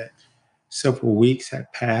appeared that several weeks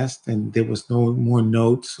had passed and there was no more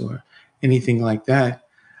notes or anything like that.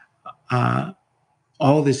 Uh,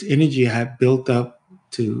 all this energy I had built up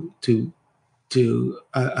to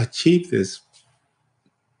achieve this,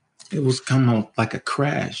 it was coming like a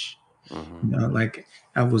crash. Like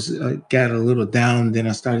I was got a little down. Then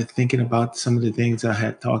I started thinking about some of the things I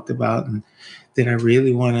had talked about, and did I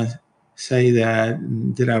really want to say that?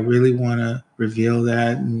 And did I really want to reveal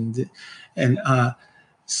that? And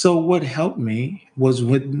so what helped me was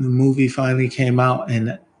when the movie finally came out,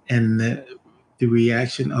 and the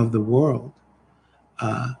reaction of the world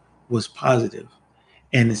uh, was positive.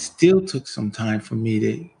 And it still took some time for me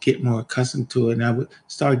to get more accustomed to it. And I would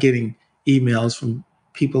start getting emails from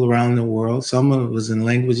people around the world. Some of it was in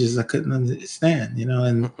languages I couldn't understand,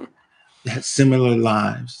 and they had similar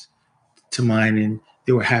lives to mine. And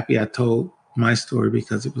they were happy I told my story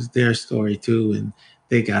because it was their story too. And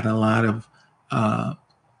they got a lot of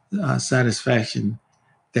satisfaction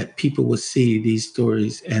that people would see these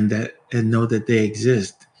stories and know that they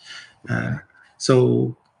exist. Uh,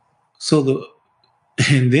 so, so the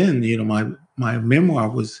and then my memoir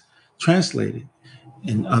was translated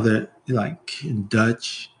in other, like in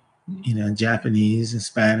Dutch, Japanese and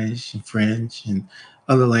Spanish and French and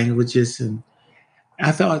other languages. And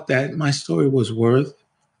I thought that my story was worth,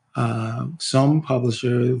 some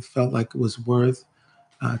publisher felt like it was worth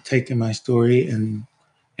taking my story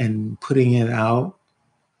and putting it out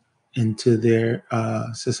into their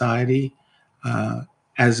society uh,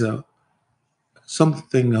 as a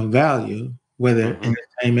something of value, whether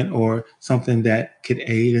entertainment or something that could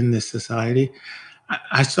aid in this society.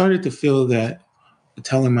 I started to feel that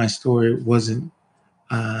telling my story wasn't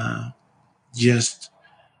just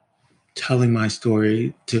telling my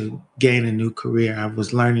story to gain a new career. I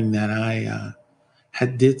was learning that I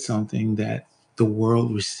had did something that the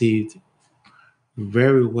world received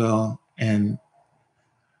very well, and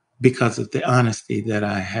because of the honesty that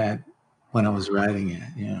I had when I was writing it.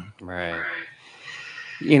 Yeah. Right.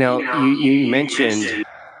 You mentioned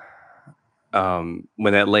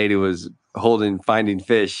when that lady was finding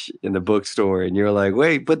fish in the bookstore, and you're like,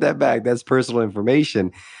 wait, put that back. That's personal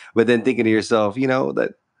information. But then thinking to yourself,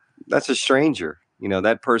 that's a stranger.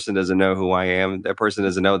 That person doesn't know who I am. That person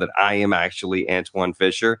doesn't know that I am actually Antwone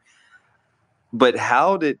Fisher. But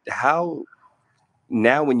how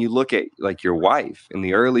now when you look at like your wife in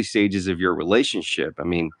the early stages of your relationship, I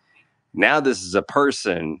mean, now this is a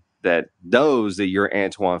person that knows that you're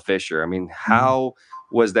Antwone Fisher. I mean, how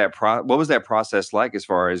was that what was that process like as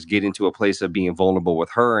far as getting to a place of being vulnerable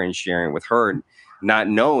with her and sharing with her, and not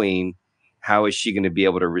knowing how is she going to be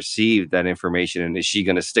able to receive that information, and is she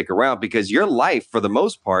going to stick around? Because your life, for the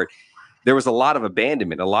most part, there was a lot of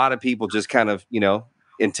abandonment. A lot of people just kind of,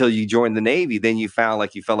 until you joined the Navy, then you felt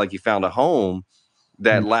like you found a home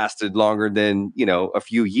that lasted longer than, a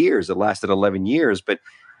few years. It lasted 11 years. But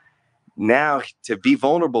now to be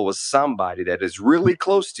vulnerable with somebody that is really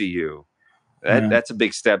close to you, that's a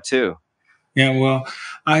big step too. Yeah. Well,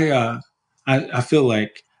 I feel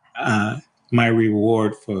like my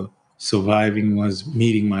reward for surviving was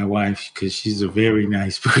meeting my wife, because she's a very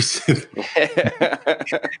nice person.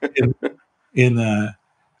 and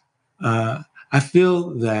I feel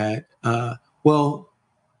that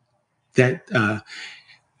that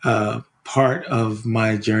part of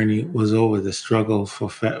my journey was over, the struggle for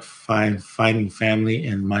finding family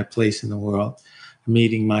and my place in the world,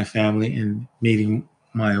 meeting my family and meeting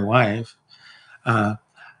my wife. Uh,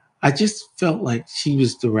 I just felt like she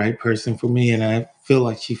was the right person for me, and I feel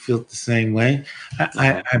like she felt the same way.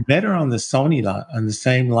 I met her on the Sony lot, on the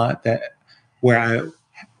same lot that where I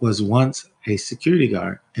was once a security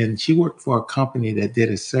guard, and she worked for a company that did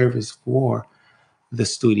a service for the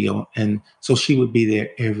studio, and so she would be there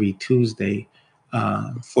every Tuesday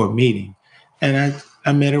for a meeting. And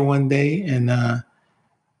I met her one day, and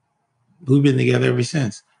we've been together ever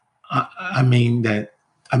since. I mean that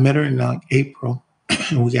I met her in April,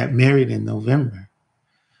 and we got married in November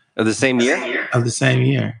of the same year. Of the same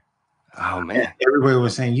year. Oh man! And everybody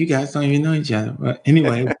was saying you guys don't even know each other. But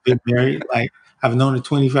anyway, we've been married. Like, I've known her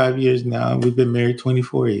 25 years now. We've been married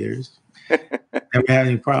 24 years. Never had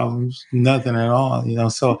any problems, nothing at all.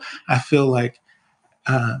 So I feel like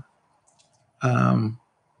um,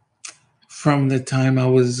 from the time I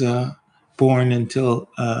was born until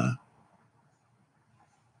I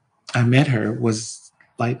met her was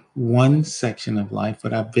like one section of life,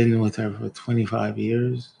 but I've been with her for 25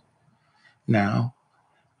 years now.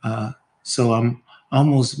 So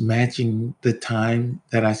almost matching the time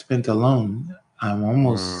that I spent alone. I'm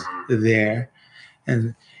almost there,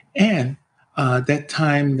 and and that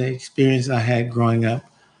time, the experience I had growing up,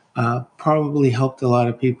 probably helped a lot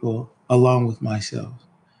of people along with myself.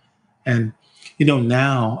 And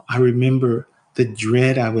now I remember the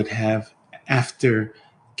dread I would have after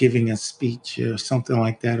giving a speech or something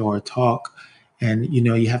like that, or a talk, and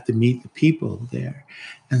you have to meet the people there,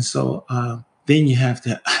 and so then you have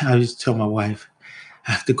to. I used to tell my wife,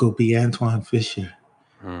 I have to go be Antwone Fisher.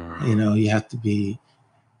 You have to be,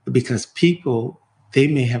 because people, they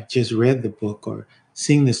may have just read the book or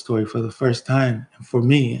seen the story for the first time. And for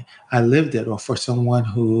me, I lived it. Or for someone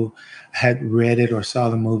who had read it or saw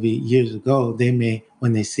the movie years ago, they may,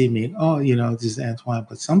 when they see me, oh, this is Antoine.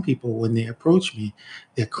 But some people, when they approach me,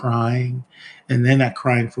 they're crying, and they're not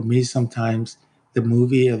crying for me. Sometimes the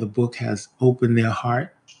movie or the book has opened their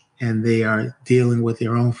heart, and they are dealing with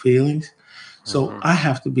their own feelings. So I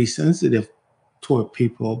have to be sensitive toward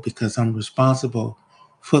people because I'm responsible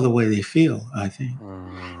for the way they feel, I think.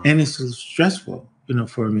 And it's stressful,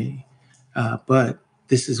 for me. But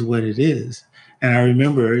this is what it is. And I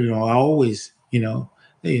remember, I always,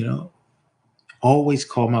 always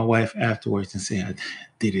call my wife afterwards and say, I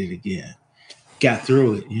did it again. Got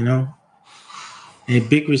through it. And a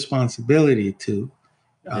big responsibility to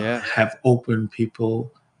have open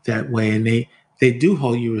people that way. And they do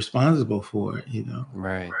hold you responsible for it,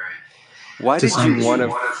 Right. Why did you want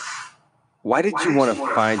to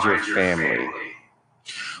find your family?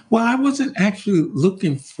 Well, I wasn't actually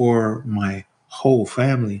looking for my whole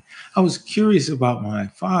family. I was curious about my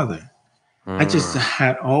father. I just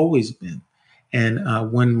had always been.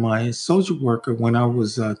 And when my social worker, when I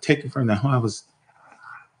was taken from the home, I was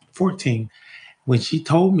 14, when she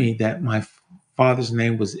told me that my father's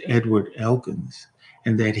name was Edward Elkins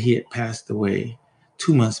and that he had passed away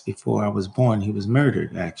 2 months before I was born. He was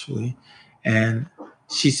murdered, actually. And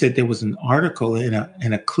she said there was an article in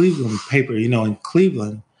a Cleveland paper. In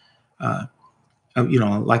Cleveland,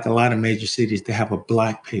 like a lot of major cities, they have a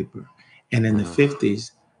black paper. And in the 50s,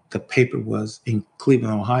 the paper was in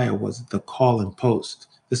Cleveland, Ohio, was the Call and Post.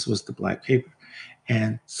 This was the black paper.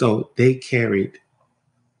 And so they carried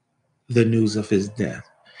the news of his death.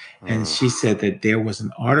 And she said that there was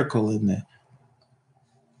an article in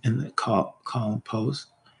the Call and Post.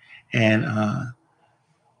 And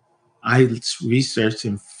I researched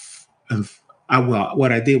and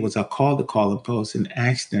what I did was I called the Call and Post and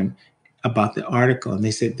asked them about the article, and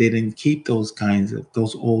they said they didn't keep those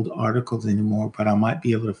old articles anymore, but I might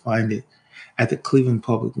be able to find it at the Cleveland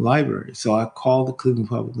Public Library. So I called the Cleveland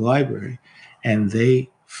Public Library, and they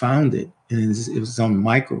found it, and it was on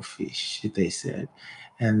microfiche, they said,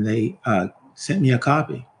 and they sent me a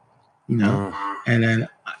copy, and then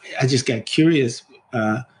I just got curious.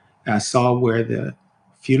 I saw where the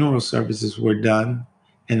funeral services were done,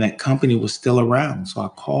 and that company was still around, so I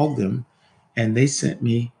called them, and they sent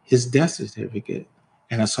me his death certificate,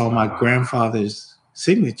 and I saw my grandfather's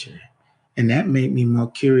signature, and that made me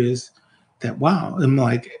more curious. That wow,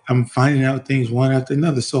 I'm finding out things one after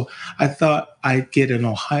another. So I thought I'd get an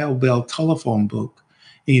Ohio Bell telephone book.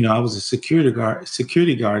 I was a security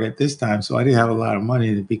guard at this time, so I didn't have a lot of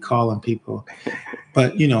money to be calling people.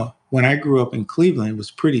 But when I grew up in Cleveland, it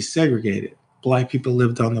was pretty segregated. Black people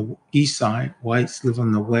lived on the east side, whites lived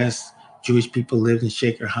on the west, Jewish people lived in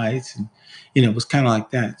Shaker Heights, and it was kind of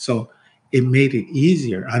like that. So it made it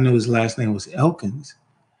easier. I knew his last name was Elkins.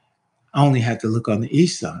 I only had to look on the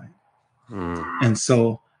east side. And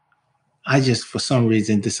so I just, for some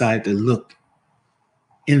reason, decided to look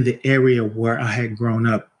in the area where I had grown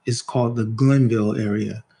up. It's called the Glenville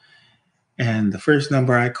area. And the first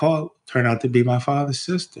number I called turned out to be my father's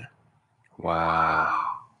sister. Wow.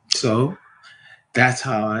 So that's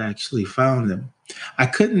how I actually found them. I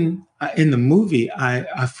couldn't, in the movie,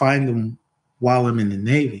 I find them while I'm in the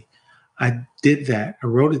Navy. I did that. I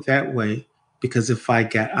wrote it that way because if I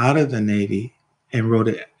got out of the Navy and wrote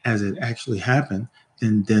it as it actually happened,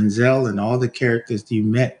 then Denzel and all the characters you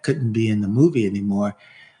met couldn't be in the movie anymore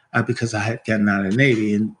because I had gotten out of the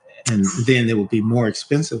Navy. And then it would be more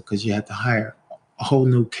expensive because you had to hire a whole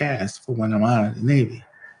new cast for when I'm out of the Navy.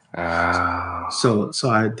 So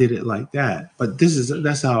I did it like that. But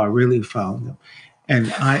that's how I really found them.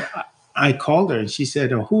 And I called her and she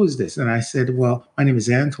said, "Oh, who is this?" And I said, "Well, my name is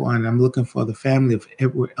Antwone. I'm looking for the family of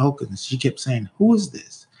Edward Elkins." She kept saying, "Who is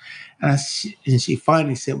this?" And she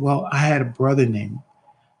finally said, "Well, I had a brother named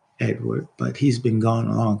Edward, but he's been gone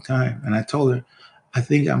a long time." And I told her, I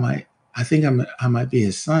might be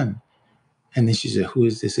his son." And then she said, "Who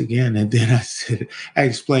is this again?" And then I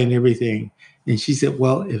explained everything. And she said,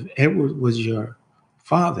 "Well, if Edward was your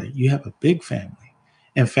father, you have a big family."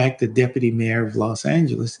 In fact, the deputy mayor of Los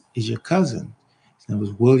Angeles is your cousin. His name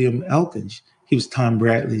was William Elkins. He was Tom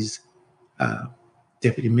Bradley's uh,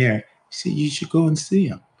 deputy mayor. He said, you should go and see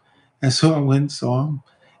him. And so I went and saw him.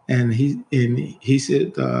 And he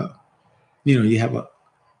said, you have a,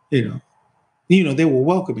 you know, they were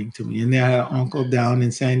welcoming to me. And they had an uncle down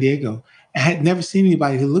in San Diego. I had never seen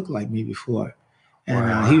anybody who looked like me before.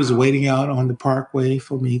 And he was waiting out on the parkway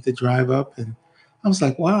for me to drive up. And I was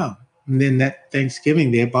like, wow. And then that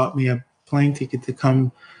Thanksgiving, they bought me a plane ticket to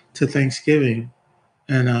come to Thanksgiving.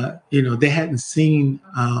 And, they hadn't seen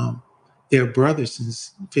their brother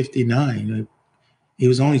since 59. He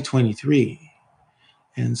was only 23.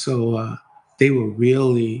 And so they were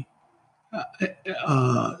really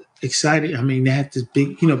excited. I mean, they had this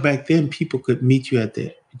big, back then people could meet you at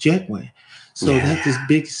the jetway. So they had this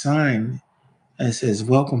big sign that says,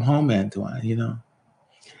 welcome home, Antwone,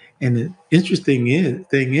 And the interesting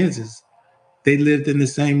thing is they lived in the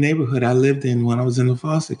same neighborhood I lived in when I was in the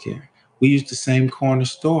foster care. We used the same corner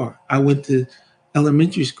store. I went to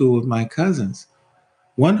elementary school with my cousins.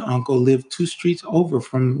 One uncle lived 2 streets over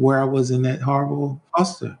from where I was in that horrible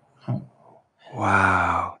foster home.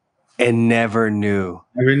 Wow. And never knew.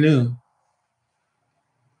 Never knew.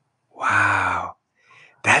 Wow.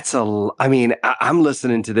 I'm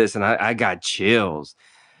listening to this and I got chills.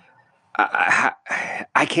 I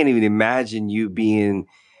can't even imagine you being,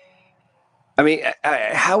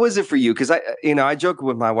 how is it for you? Because I joke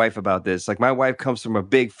with my wife about this. Like, my wife comes from a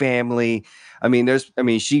big family.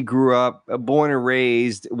 She grew up, born and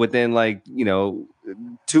raised within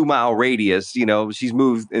 2-mile radius. She's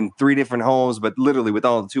moved in 3 different homes, but literally with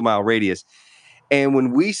all the 2-mile radius. And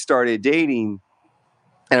when we started dating,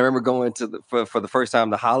 and I remember going to for the first time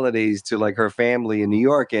the holidays to like her family in New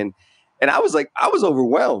York, and I was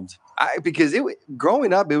overwhelmed because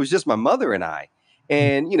growing up it was just my mother and I,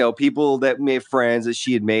 and people that made friends that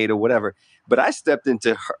she had made or whatever. But I stepped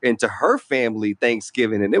into her family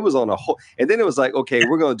Thanksgiving, and it was on a whole. And then it was like, okay,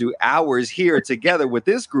 we're going to do hours here together with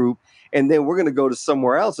this group, and then we're going to go to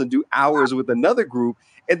somewhere else and do hours with another group.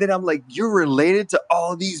 And then I'm like, you're related to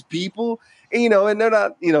all these people. And, and they're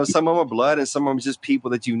not, some of them are blood and some of them are just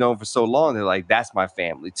people that you've known for so long. They're like, that's my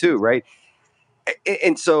family too, right?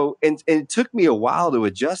 And so it took me a while to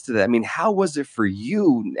adjust to that. I mean, how was it for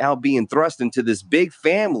you now being thrust into this big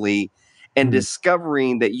family and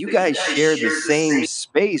discovering that you guys shared the same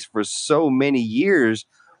space for so many years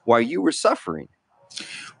while you were suffering?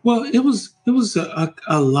 Well, it was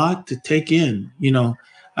a lot to take in.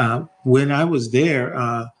 When I was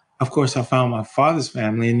there, of course, I found my father's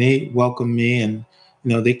family, and they welcomed me, and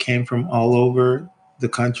they came from all over the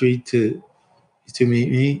country to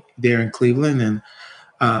meet me there in Cleveland, and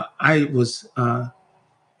I was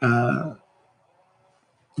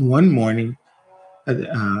one morning.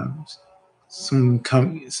 Some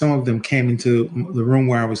of them came into the room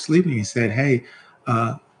where I was sleeping and said, "Hey,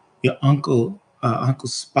 your Uncle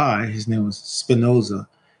Spy, his name was Spinoza.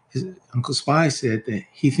 His Uncle Spy said that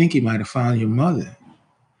he think he might have found your mother,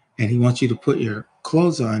 and he wants you to put your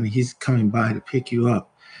clothes on. And he's coming by to pick you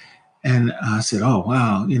up." And I said, "Oh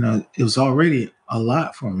wow, it was already a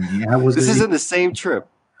lot for me. This isn't the same trip."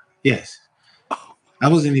 Yes, I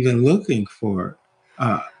wasn't even looking for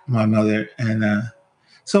my mother, and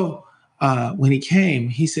so. When he came,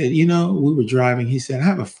 he said, we were driving. He said, I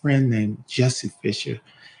have a friend named Jesse Fisher.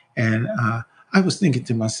 And I was thinking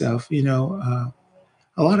to myself, a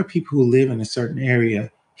lot of people who live in a certain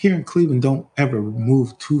area here in Cleveland don't ever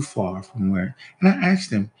move too far from where. And I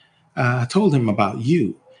asked him, I told him about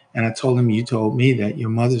you. And I told him, you told me that your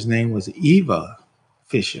mother's name was Eva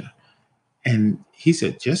Fisher. And he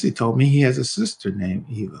said, Jesse told me he has a sister named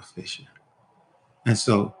Eva Fisher. And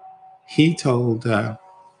so he told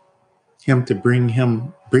him to bring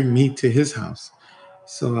me to his house.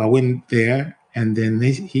 So I went there, and then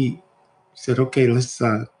he said, "Okay, let's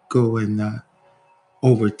go and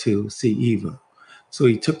over to see Eva." So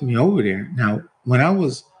he took me over there. Now, when I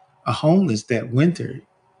was a homeless that winter,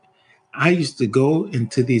 I used to go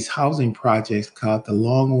into these housing projects called the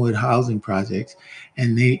Longwood Housing Projects,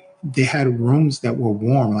 and they had rooms that were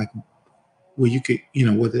warm, like where you could,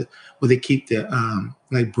 where they keep the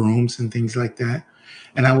like brooms and things like that.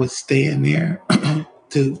 And I would stay in there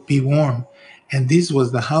to be warm. And this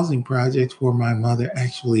was the housing project where my mother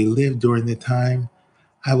actually lived during the time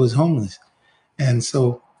I was homeless. And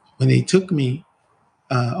so when they took me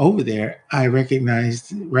over there, I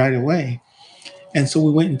recognized right away. And so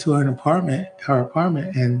we went into her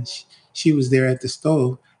apartment, and she was there at the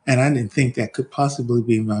stove. And I didn't think that could possibly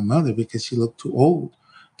be my mother because she looked too old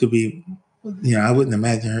to be, I wouldn't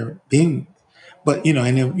imagine her being. But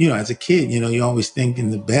and then, as a kid, you're always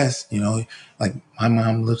thinking the best. Like my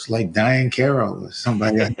mom looks like Diane Carroll or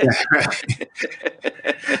somebody like that, right?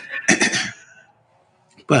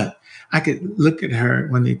 But I could look at her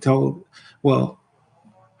when they told, well,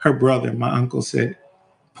 her brother, my uncle said,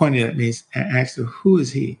 pointed at me and asked her, "Who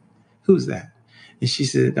is he? Who's that?" And she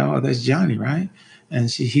said, "Oh, that's Johnny, right?" And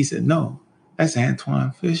he said, "No, that's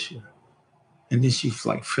Antwone Fisher." And then she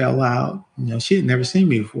like fell out. She had never seen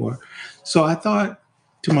me before. So I thought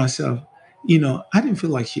to myself, I didn't feel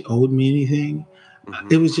like she owed me anything.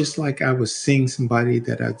 It was just like I was seeing somebody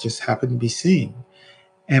that I just happened to be seeing.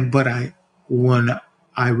 But when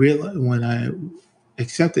when I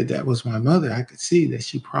accepted that was my mother, I could see that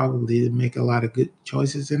she probably didn't make a lot of good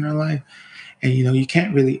choices in her life. And you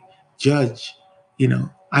can't really judge,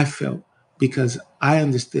 I felt, because I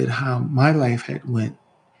understood how my life had went.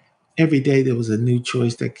 Every day there was a new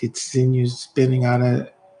choice that could send you spinning out of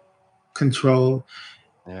control.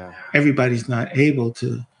 Yeah. Everybody's not able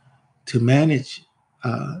to manage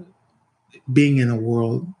being in a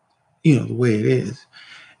world, the way it is.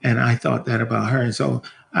 And I thought that about her. And so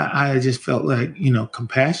I just felt like,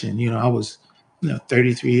 compassion. I was,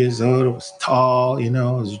 33 years old. I was tall, I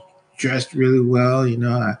was dressed really well.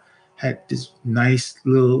 I had this nice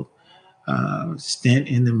little stint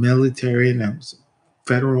in the military, and I was a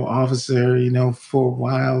federal officer, for a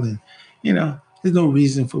while. And, there's no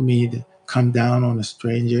reason for me to come down on a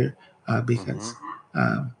stranger because,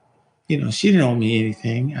 she didn't owe me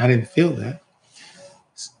anything. I didn't feel that.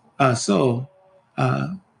 So,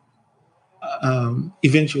 uh,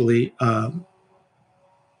 eventually,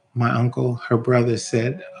 my uncle, her brother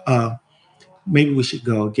said, maybe we should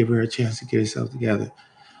go give her a chance to get herself together.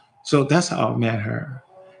 So that's how I met her.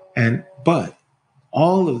 But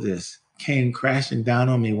all of this came crashing down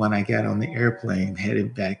on me when I got on the airplane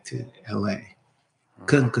headed back to LA.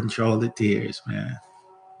 Couldn't control the tears, man.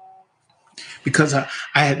 Because I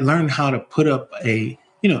had learned how to put up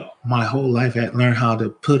my whole life I had learned how to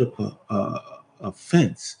put up a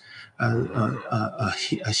fence, a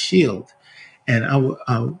shield. And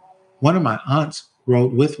one of my aunts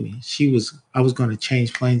rode with me. I was going to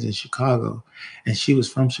change planes in Chicago, and she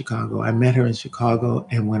was from Chicago. I met her in Chicago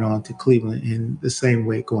and went on to Cleveland in the same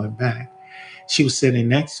way going back. She was sitting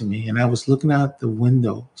next to me, and I was looking out the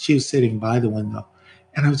window. She was sitting by the window,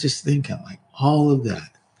 and I was just thinking, like, all of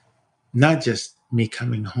that, not just me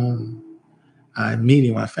coming home,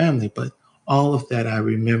 meeting my family, but all of that I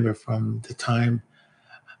remember from the time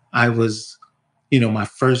I was, my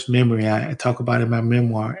first memory I talk about in my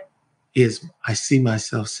memoir is I see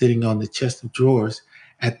myself sitting on the chest of drawers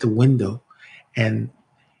at the window. And,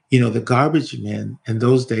 the garbage men in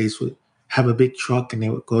those days would have a big truck and they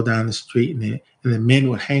would go down the street, and the men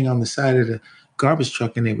would hang on the side of the garbage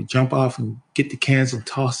truck and they would jump off and get the cans and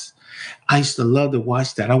toss. I used to love to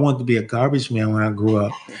watch that. I wanted to be a garbage man when I grew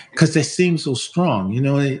up because they seemed so strong,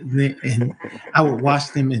 and I would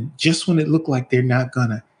watch them, and just when it looked like they're not going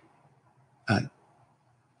to uh,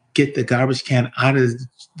 get the garbage can out of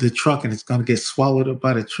the truck and it's going to get swallowed up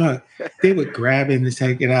by the truck, they would grab it and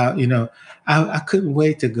take it out. I couldn't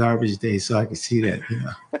wait to garbage day so I could see that.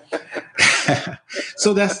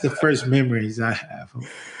 So that's the first memories I have.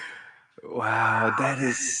 Wow, that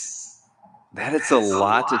is a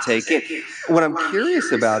lot to take in. What I'm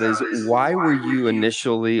curious about is why were you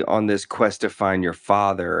initially on this quest to find your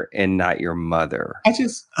father and not your mother? I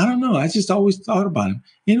don't know. I just always thought about him.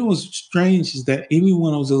 What's strange is that even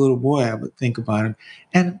when I was a little boy, I would think about him,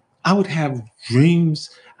 and I would have dreams.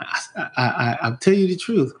 I'll tell you the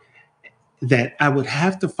truth, that I would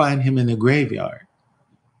have to find him in the graveyard.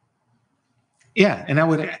 Yeah, and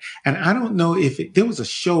I don't know if there was a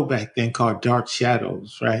show back then called Dark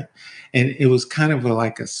Shadows, right? And it was kind of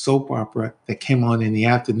like a soap opera that came on in the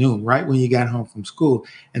afternoon, right when you got home from school,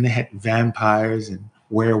 and they had vampires and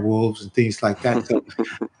werewolves and things like that. So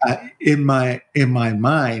in my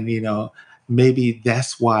mind, maybe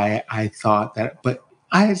that's why I thought that. But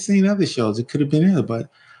I had seen other shows; it could have been either. But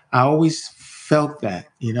I always felt that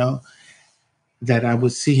I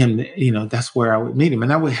would see him, that's where I would meet him.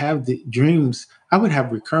 And I would have the dreams, I would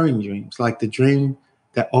have recurring dreams, like the dream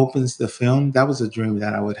that opens the film. That was a dream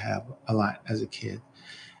that I would have a lot as a kid.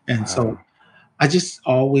 And so I just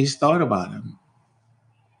always thought about him,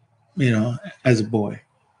 as a boy.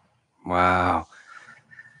 Wow.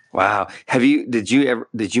 Wow. Did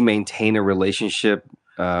you maintain a relationship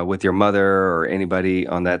with your mother or anybody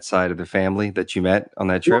on that side of the family that you met on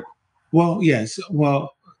that trip? Well, yes.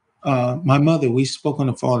 Well, my mother, we spoke on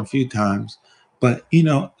the phone a few times, but we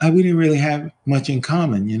didn't really have much in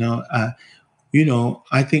common.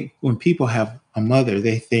 I think when people have a mother,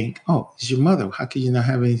 they think, oh, it's your mother. How could you not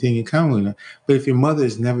have anything in common with her? But if your mother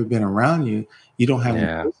has never been around you, you don't have any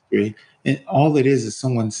Yeah. history. And all it is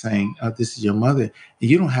someone saying, oh, this is your mother. And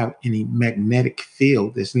you don't have any magnetic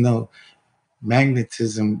field. There's no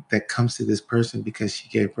magnetism that comes to this person because she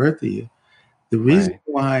gave birth to you. The reason Right.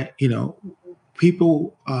 why,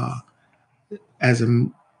 people, as a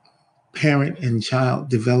parent and child,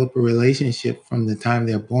 develop a relationship from the time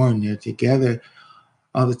they're born, they're together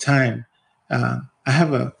all the time. I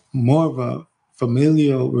have a more of a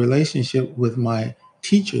familial relationship with my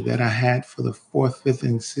teacher that I had for the fourth, fifth,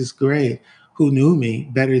 and sixth grade, who knew me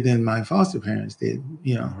better than my foster parents did.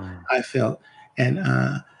 Mhm. I felt, and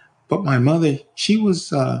but my mother, she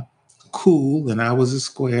was cool, and I was a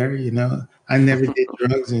square. I never did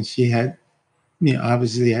drugs, and she had,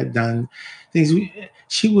 obviously had done things.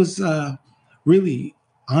 She was really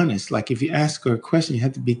honest. Like if you ask her a question, you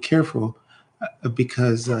have to be careful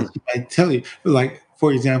because she might tell you. Like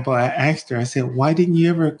for example, I asked her. I said, "Why didn't you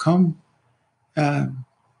ever come uh,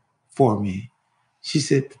 for me?" She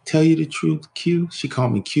said, "To tell you the truth, Q." She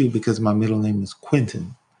called me Q because my middle name is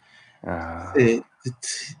Quentin. Uh, Said,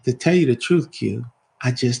 to tell you the truth, Q,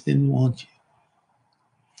 I just didn't want you.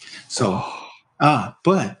 So, oh,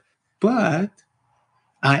 but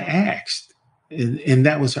I asked, and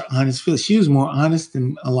that was her honest feeling. She was more honest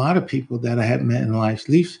than a lot of people that I had met in life.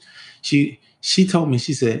 She told me,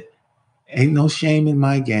 she said, "Ain't no shame in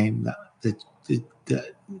my game. The,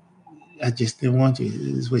 I just didn't want you,"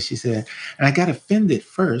 is what she said. And I got offended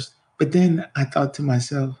first, but then I thought to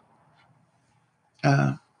myself,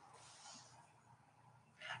 uh,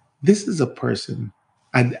 this is a person.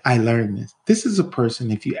 I learned this. This is a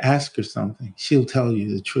person, if you ask her something, she'll tell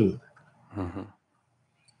you the truth. mhm.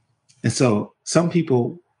 And so some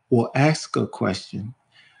people will ask a question,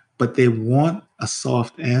 but they want a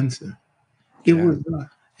soft answer. It Yeah. was,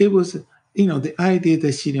 it was, the idea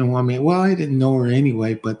that she didn't want me. Well, I didn't know her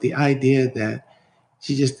anyway, but the idea that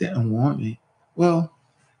she just didn't want me. Well,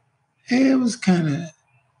 it was kind of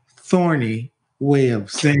thorny way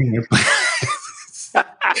of saying it. But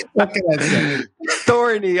what can I say?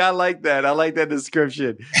 Thorny. I like that. I like that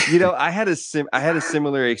description. I had a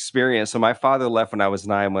similar experience. So my father left when I was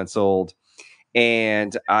 9 months old,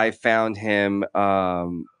 and I found him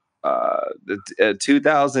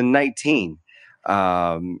 2019.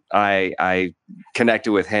 I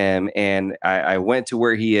connected with him, and I went to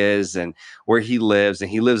where he is and where he lives, and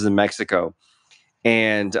he lives in Mexico.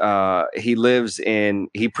 And he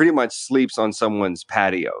pretty much sleeps on someone's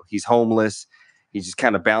patio. He's homeless. He just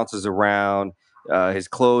kind of bounces around. His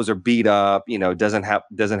clothes are beat up, doesn't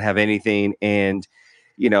have anything. And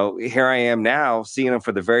here I am now seeing him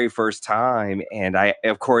for the very first time, and I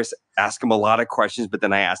of course ask him a lot of questions, but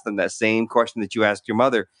then I ask them that same question that you asked your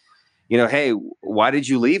mother. Hey, why did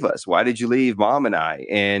you leave us? Why did you leave mom and I?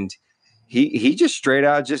 And he just straight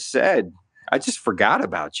out just said, I just forgot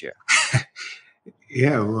about you.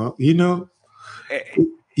 Yeah, well, A-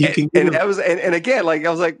 you can get and a that was and again, like I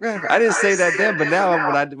was like, I didn't say that then, but now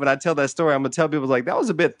when I tell that story, I'm gonna tell people like that was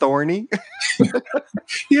a bit thorny.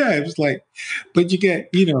 yeah. It was like, but you get,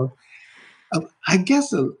 I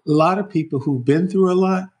guess a lot of people who've been through a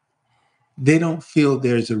lot, they don't feel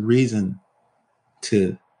there's a reason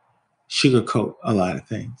to sugarcoat a lot of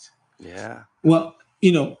things. Yeah. Well,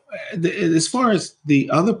 as far as the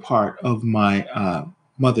other part of my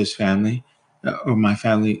mother's family, or my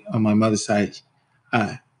family on my mother's side,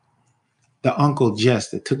 uh, the uncle Jess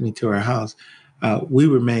that took me to her house, we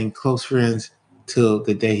remained close friends till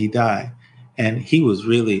the day he died, and he was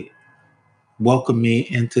really welcomed me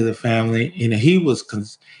into the family. He was,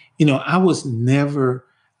 I was never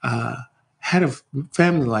had a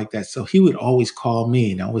family like that, so he would always call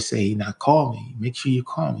me, and I would say, "Now call me. Make sure you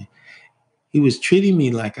call me." He was treating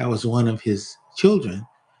me like I was one of his children,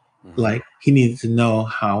 Hmm. like he needed to know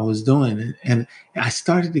how I was doing. And I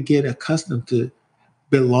started to get accustomed to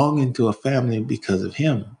belonging to a family because of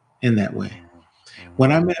him in that way.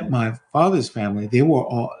 When I Hmm. met my father's family, they were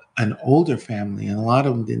all an older family, and a lot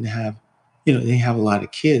of them didn't have, they didn't have a lot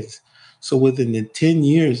of kids. So within the 10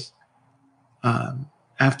 years um,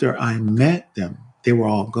 after I met them, they were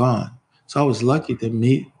all gone. So I was lucky to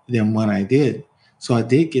meet them when I did. So I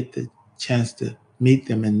did get the chance to meet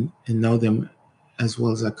them and know them as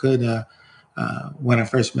well as I could when I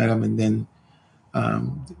first met them. And then,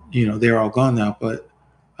 they're all gone now. But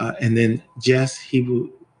and then Jess,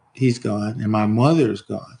 he's gone, and my mother's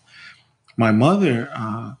gone. My mother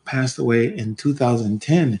passed away in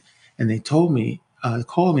 2010, and they called me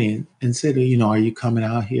and said, are you coming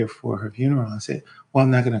out here for her funeral? I said, well,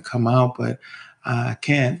 I'm not going to come out, but I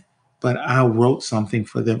can't. but I wrote something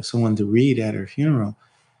for them, someone to read at her funeral.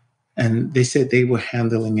 And they said they were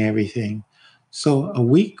handling everything. So a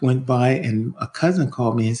week went by, and a cousin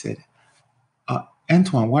called me and said,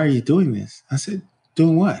 Antwone, why are you doing this? I said,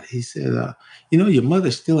 doing what? He said, your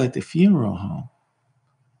mother's still at the funeral home.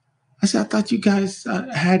 I said, I thought you guys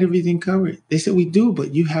had everything covered. They said, we do,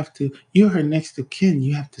 but you're her next of kin.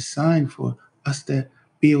 You have to sign for us to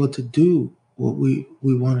be able to do what we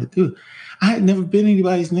want to do. I had never been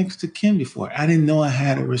anybody's next of kin before. I didn't know I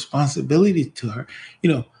had a responsibility to her.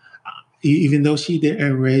 Even though she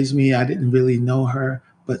didn't raise me, I didn't really know her.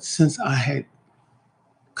 But since I had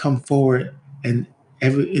come forward and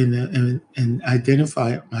and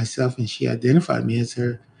identify myself, and she identified me as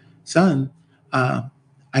her son, uh,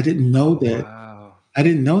 I didn't know Oh, that. wow. I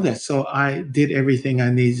didn't know that, so I did everything I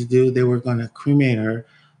needed to do. They were going to cremate her,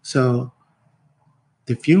 so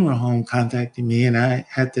the funeral home contacted me, and I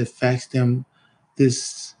had to fax them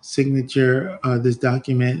this signature, this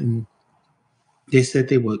document, and they said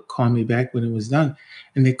they would call me back when it was done.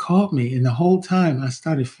 And they called me, and the whole time I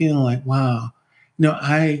started feeling like, wow,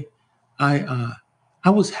 I I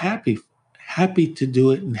was happy to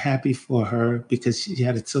do it and happy for her because she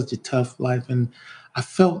had such a tough life, and I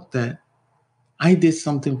felt that I did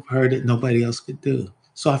something for her that nobody else could do.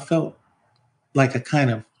 So I felt like a kind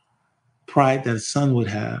of pride that a son would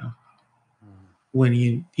have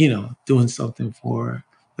when doing something for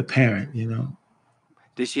the parent.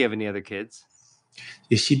 Did she have any other kids?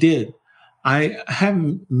 Yes, she did. I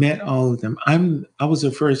haven't met all of them. I was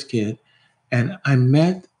her first kid, and I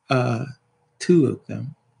met two of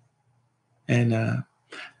them, and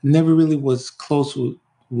never really was close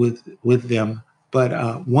with them.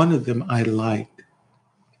 But one of them I liked,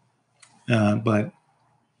 but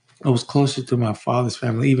I was closer to my father's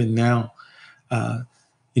family. Even now, uh,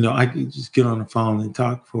 I could just get on the phone and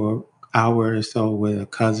talk for an hour or so with a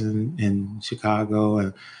cousin in Chicago,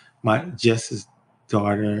 and my Jess's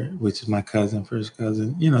daughter, which is my cousin, first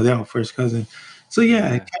cousin. They're all first cousin. So yeah,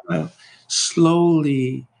 I Yeah. kind of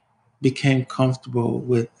slowly became comfortable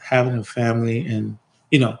with having a family, and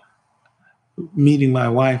you know, meeting my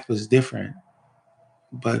wife was different.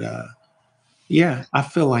 But yeah, I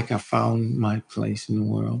feel like I found my place in the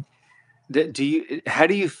world. How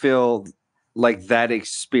do you feel like that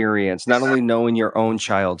experience, not only knowing your own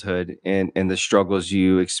childhood and the struggles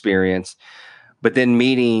you experience, but then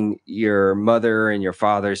meeting your mother and your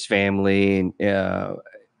father's family, and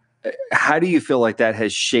how do you feel like that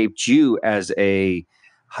has shaped you as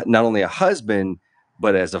not only a husband,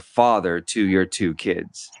 but as a father to your two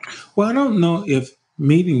kids? Well, I don't know if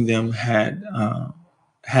meeting them had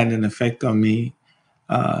an effect on me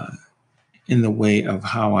uh, in the way of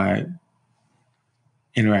how I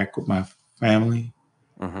interact with my family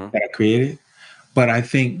Hmm. that I created, but I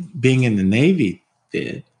think being in the Navy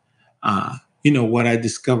did. What I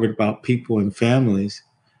discovered about people and families.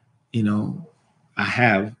 You know, I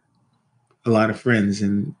have a lot of friends,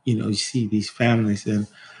 and you see these families, and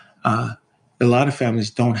uh, a lot of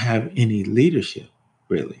families don't have any leadership,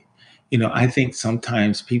 really. I think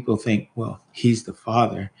sometimes people think, well, he's the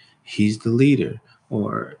father, he's the leader,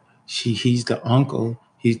 or he's the uncle,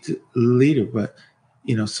 he's the leader. But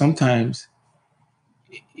sometimes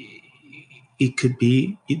it could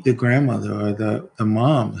be the grandmother or the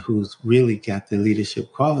mom who's really got the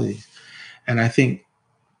leadership qualities. And I think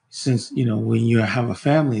since when you have a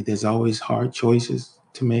family, there's always hard choices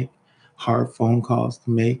to make, hard phone calls to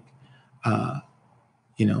make. uh,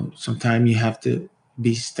 sometimes you have to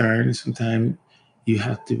be stern, sometimes you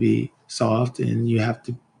have to be soft, and you have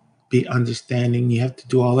to be understanding, you have to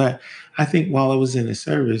do all that. I think while I was in the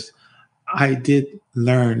service, I did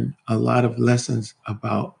learn a lot of lessons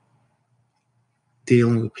about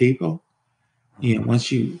dealing with people.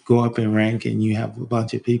 Once you go up in rank and you have a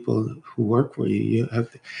bunch of people who work for you, you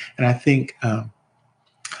have to. And I think I'm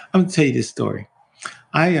gonna tell you this story.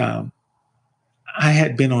 I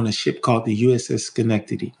had been on a ship called the USS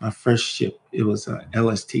Schenectady, my first ship. It was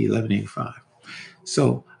LST 1185.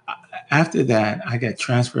 So after that, I got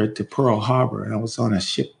transferred to Pearl Harbor, and I was on a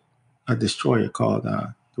ship, a destroyer called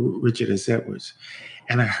Richard S. Edwards.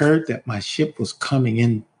 And I heard that my ship was coming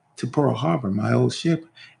in to Pearl Harbor, my old ship,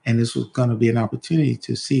 and this was going to be an opportunity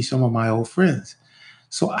to see some of my old friends.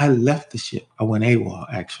 So I left the ship. I went AWOL,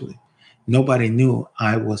 actually. Nobody knew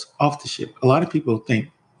I was off the ship. A lot of people think,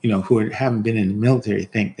 who haven't been in the military,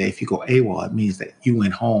 think that if you go AWOL, it means that you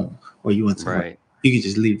went home or you went somewhere. Right. You could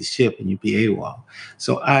just leave the ship and you'd be AWOL.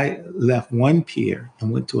 So I left one pier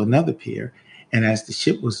and went to another pier. And as the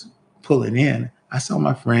ship was pulling in, I saw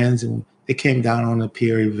my friends, and they came down on the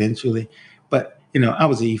pier eventually. But, I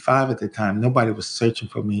was an E5 at the time. Nobody was searching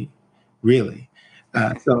for me, really.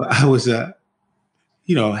 So I was,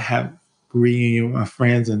 have reunion with my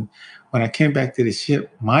friends. And when I came back to the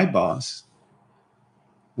ship, my boss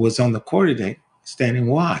was on the quarterdeck standing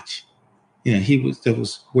watch. That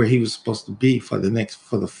was where he was supposed to be for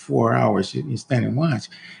the 4 hours. He's standing watch.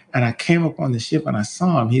 And I came up on the ship and I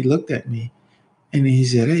saw him. He looked at me and he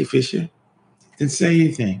said, "Hey, Fisher," didn't say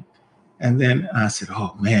anything. And then I said,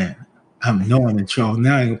 "Oh man, I'm knowing in trouble.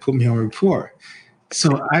 Now you're gonna put me on report."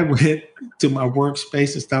 So I went to my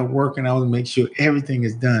workspace and started working. I was to make sure everything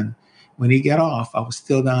is done. When he got off, I was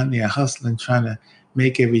still down there hustling, trying to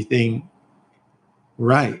make everything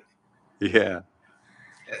right. Yeah.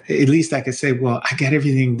 At least I could say, well, I got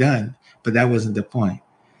everything done, but that wasn't the point.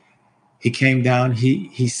 He came down.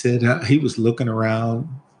 He said he was looking around,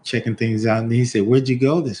 checking things out, and he said, "Where'd you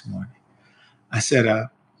go this morning?" I said,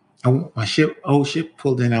 my old ship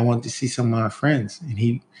pulled in. I wanted to see some of my friends,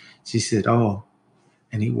 and she said, "Oh,"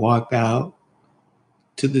 and he walked out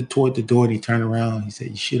toward the door, and he turned around. He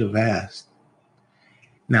said, "You should have asked."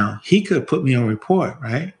 Now he could have put me on report,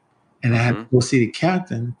 right? And I had to go see the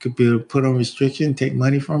captain. Could be put on restriction, take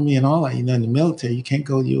money from me, and all that. In the military, you can't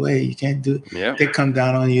go UA. You can't do. Yeah. They come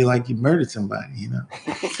down on you like you murdered somebody.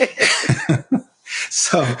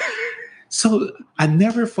 So I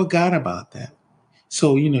never forgot about that.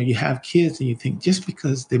 So you have kids, and you think just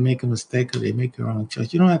because they make a mistake or they make a wrong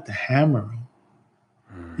choice, you don't have to hammer them.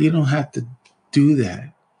 You don't have to do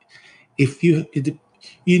that. If you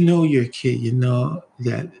your kid, you know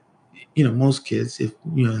that most kids, if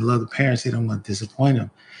love the parents, they don't want to disappoint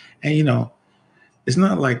them. And it's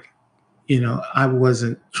not like I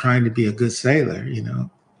wasn't trying to be a good sailor,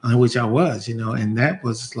 which I was, and that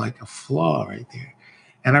was like a flaw right there.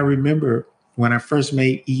 And I remember when I first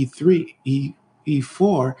made E3,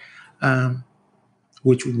 E4,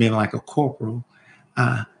 which would mean like a corporal.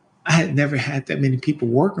 I had never had that many people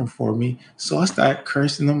working for me, so I started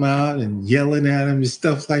cursing them out and yelling at them and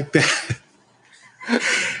stuff like that.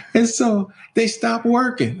 And so they stopped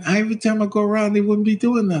working. Every time I go around, they wouldn't be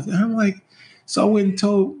doing nothing. I'm like, so I went and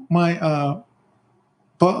told my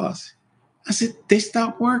boss. I said, they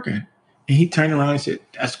stopped working. And he turned around and said,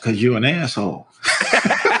 "That's because you're an asshole."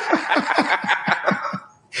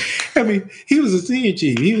 I mean, he was a senior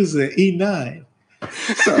chief. He was an E9.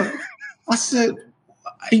 So I said,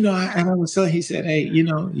 and I was telling, he said, "Hey,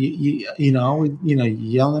 always, you're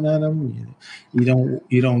yelling at them. You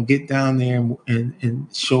don't get down there and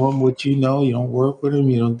show them what you know. You don't work with them.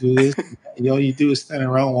 You don't do this. All you do is stand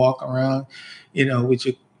around, walk around, with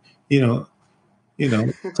your,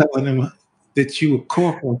 telling them that you were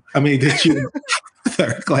corporal. I mean, that you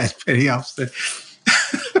third class petty officer."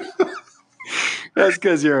 That's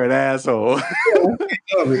because you're an asshole. And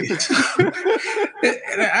I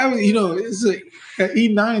was, it's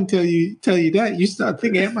E9 tell you that, you start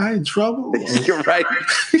thinking, am I in trouble? You're right.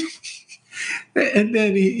 And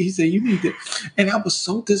then he said, "You need to," and I was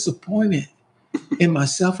so disappointed in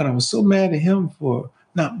myself, and I was so mad at him for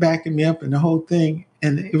not backing me up and the whole thing.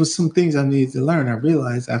 And it was some things I needed to learn. I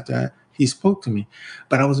realized after he spoke to me,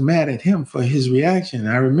 but I was mad at him for his reaction. And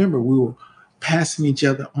I remember we were passing each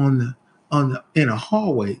other in a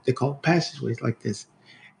hallway. They call passageways like this.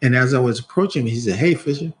 And as I was approaching him, he said, "Hey,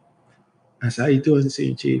 Fisher." I said, "How you doing,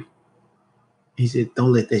 Senior Chief?" He said,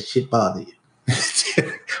 "Don't let that shit bother you."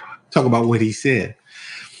 Talk about what he said.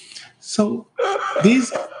 So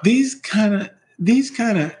these kind of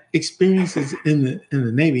experiences in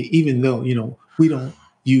the Navy, even though we don't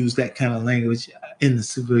use that kind of language in the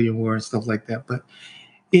civilian war and stuff like that, but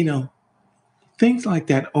things like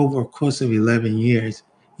that over a course of 11 years,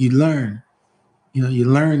 you learn. You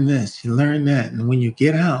learn this, you learn that, and when you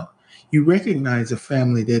get out, you recognize a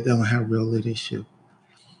family that don't have real leadership.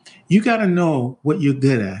 You got to know what you're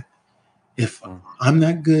good at. If I'm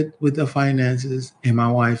not good with the finances and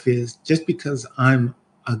my wife is, just because I'm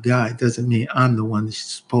a guy doesn't mean I'm the one that's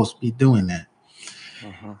supposed to be doing that.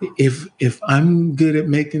 If I'm good at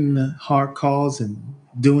making the hard calls and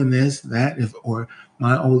doing this, that, or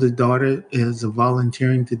my older daughter is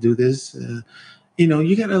volunteering to do this,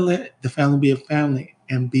 you got to let the family be a family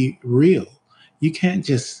and be real. You can't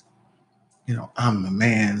just, I'm a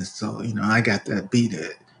man, so, I got to be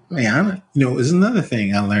the man. It's another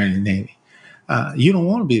thing I learned in the Navy. You don't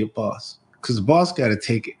want to be the boss because the boss got to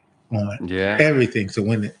take it on everything. So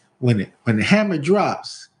when the hammer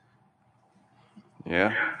drops,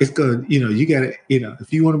 it's good. You got to,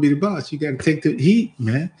 if you want to be the boss, you got to take the heat,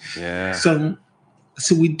 man. Yeah. So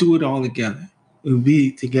we do it all together. We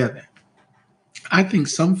be together. I think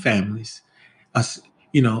some families, when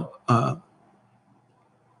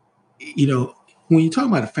you talk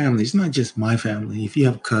about a family, it's not just my family. If you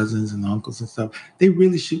have cousins and uncles and stuff, they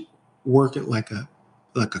really should work it like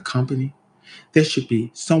like a company, there should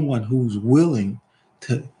be someone who's willing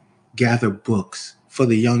to gather books for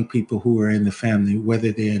the young people who are in the family,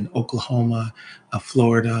 whether they're in Oklahoma,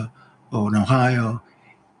 Florida, or in Ohio.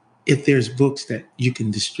 If there's books that you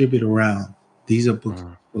can distribute around, these are books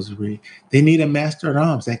you're supposed to read. They need a master at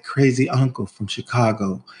arms, that crazy uncle from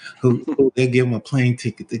Chicago, who they give him a plane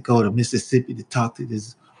ticket to go to Mississippi to talk to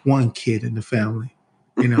this one kid in the family.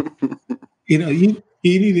 You know, you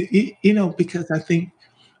need to, because I think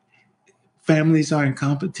families are in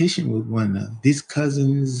competition with one another. These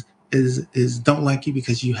cousins is don't like you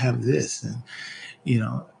because you have this, and you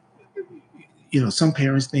know, some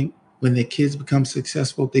parents think when their kids become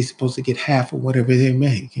successful, they're supposed to get half of whatever they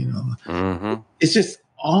make. It's just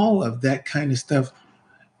all of that kind of stuff.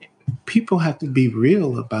 People have to be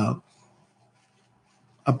real about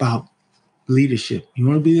leadership. You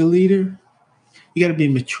want to be a leader? You got to be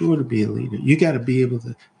mature to be a leader. You got to be able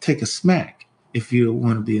to take a smack if you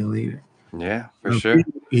want to be a leader. Yeah, for sure. If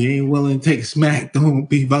you ain't willing to take a smack, don't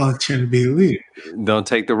be volunteering to be a leader. Don't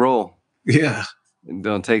take the role. Yeah.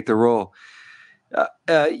 Don't take the role.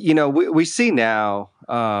 We see now,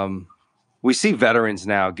 we see veterans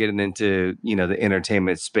now getting into, the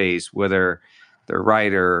entertainment space, whether they're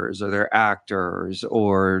writers or they're actors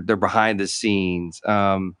or they're behind the scenes.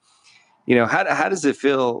 How does it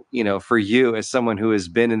feel, for you as someone who has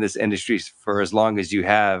been in this industry for as long as you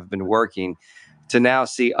have been working, to now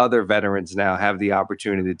see other veterans now have the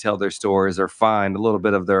opportunity to tell their stories or find a little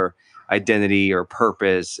bit of their identity or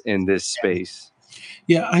purpose in this space?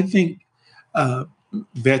 Yeah, I think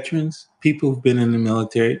veterans, people who've been in the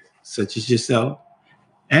military, such as yourself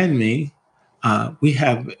and me, we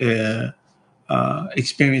have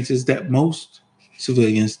experiences that most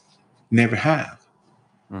civilians never have.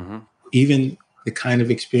 Mm-hmm. Even the kind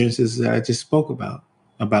of experiences that I just spoke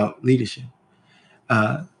about leadership.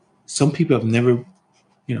 Some people have never,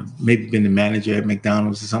 maybe been the manager at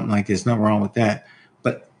McDonald's or something like this. Nothing wrong with that.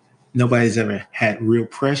 But nobody's ever had real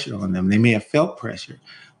pressure on them. They may have felt pressure,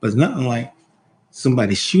 but it's nothing like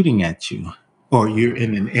somebody shooting at you, or you're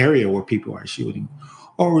in an area where people are shooting,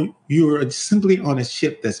 or you're simply on a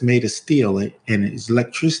ship that's made of steel and there's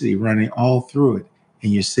electricity running all through it,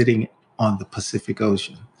 and you're sitting on the Pacific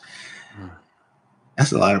Ocean.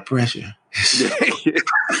 That's a lot of pressure.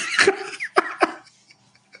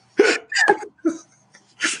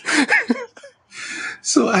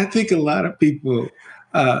 So I think a lot of people,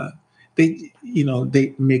 they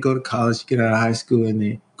may go to college, get out of high school, and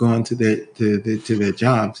they go on to their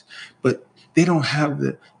jobs, but they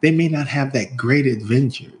may not have that great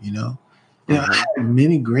adventure. I have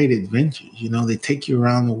many great adventures. They take you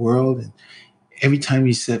around the world, and every time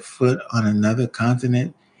you set foot on another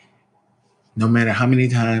continent, no matter how many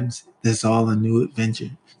times, there's all a new adventure.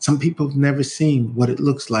 Some people have never seen what it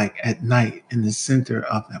looks like at night in the center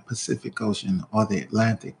of the Pacific Ocean or the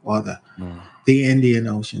Atlantic or the Indian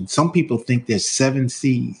Ocean. Some people think there's 7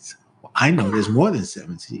 seas. Well, I know there's more than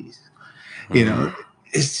 7 seas.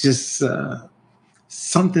 It's just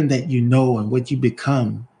something that and what you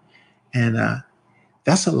become. And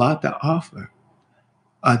that's a lot to offer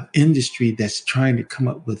an industry that's trying to come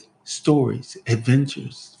up with stories,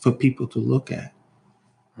 adventures for people to look at.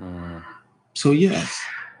 So, yes.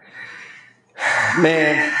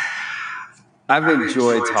 Man, I've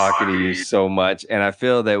enjoyed talking to you so much, and I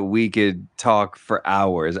feel that we could talk for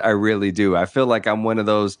hours. I really do. I feel like I'm one of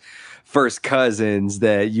those first cousins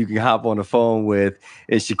that you can hop on the phone with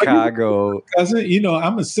in Chicago. Cousin,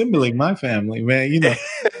 I'm assimilating my family, man.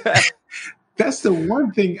 That's the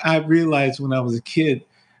one thing I realized when I was a kid,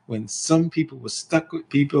 when some people were stuck with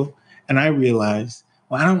people, and I realized,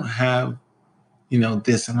 well, I don't have,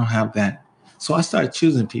 this, I don't have that. So I started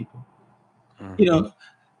choosing people.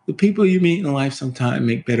 The people you meet in life sometimes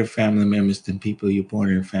make better family members than people you're born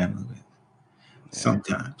in a family with.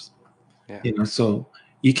 Sometimes. Yeah. So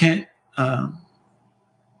you can't, we're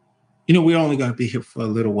only going to be here for a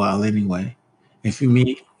little while anyway. If you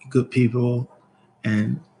meet good people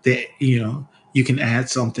and they, you can add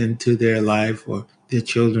something to their life or their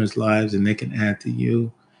children's lives, and they can add to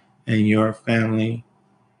you and your family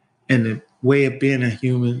and the way of being a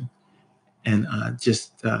human, and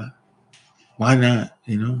why not,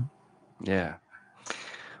 Yeah.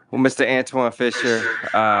 Well, Mr. Antwone Fisher,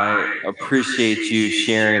 I appreciate you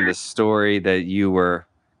sharing the story that you were,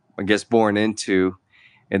 I guess, born into,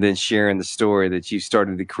 and then sharing the story that you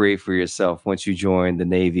started to create for yourself once you joined the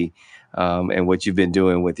Navy, and what you've been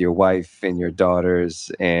doing with your wife and your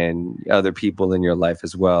daughters and other people in your life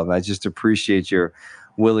as well. And I just appreciate your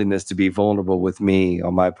willingness to be vulnerable with me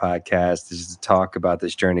on my podcast, just to talk about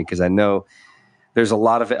this journey, because I know there's a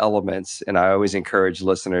lot of elements, and I always encourage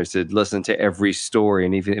listeners to listen to every story.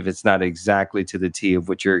 And even if it's not exactly to the T of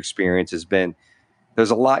what your experience has been,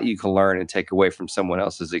 there's a lot you can learn and take away from someone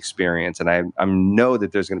else's experience. And I know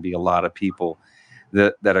that there's going to be a lot of people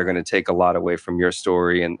that are going to take a lot away from your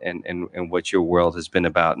story and what your world has been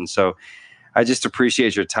about. And so I just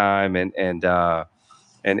appreciate your time, and I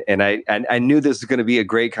knew this was going to be a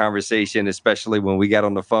great conversation, especially when we got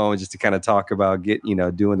on the phone just to kind of talk about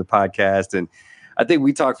doing the podcast. And I think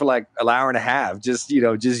we talked for like an hour and a half, just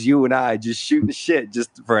you and I just shooting shit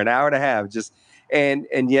just for an hour and a half,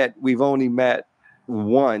 and yet we've only met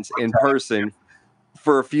once in person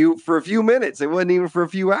for a few minutes. It wasn't even for a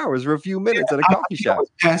few hours, for a few minutes at a coffee shop. I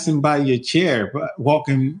was passing by your chair,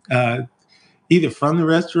 walking either from the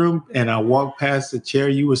restroom, and I walked past the chair.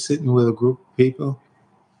 You were sitting with a group of people.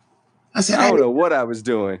 I said, I don't know what I was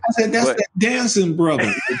doing. I said, that's that dancing brother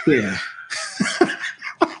right there.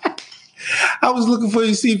 I was looking for you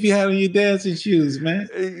to see if you had on your dancing shoes, man.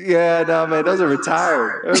 Yeah, no, man, those are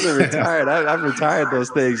retired. I've retired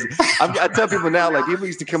those things. I tell people now, like, people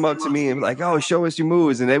used to come up to me and be like, "Oh, show us your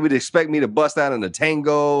moves," and they would expect me to bust out in a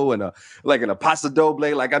tango and a paso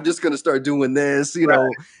doble. Like, I'm just gonna start doing this, know.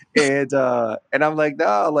 And I'm like,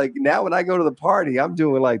 no, like now when I go to the party, I'm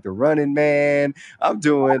doing like the Running Man. I'm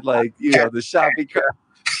doing like the shopping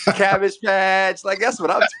Cabbage Patch, like that's what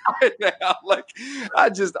I'm doing now. Like I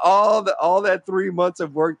just all that 3 months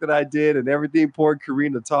of work that I did and everything poor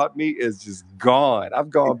Karina taught me is just gone. I've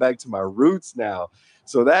gone back to my roots now.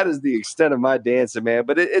 So that is the extent of my dancing, man.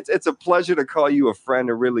 But it's a pleasure to call you a friend.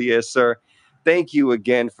 It really is, sir. Thank you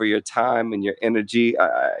again for your time and your energy.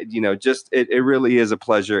 It really is a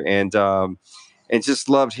pleasure, and just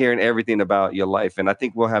loved hearing everything about your life. And I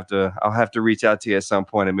think I'll have to reach out to you at some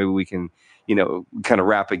point, and maybe we can kind of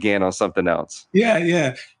wrap again on something else. Yeah.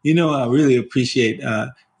 I really appreciate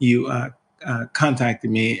you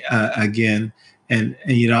contacting me again. And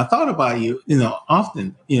I thought about you,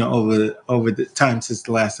 often, over the time since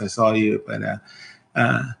the last I saw you. But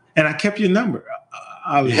and I kept your number.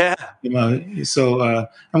 So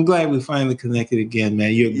I'm glad we finally connected again,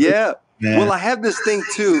 man. Man. Well, I have this thing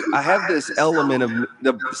too. I have this element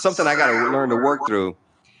of something I got to learn to work through,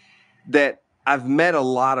 that I've met a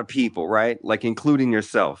lot of people, right? Like including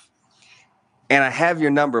yourself. And I have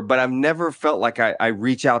your number, but I've never felt like I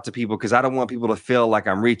reach out to people because I don't want people to feel like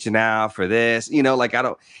I'm reaching out for this, like I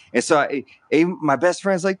don't. And so my best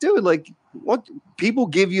friend's like, dude, like what people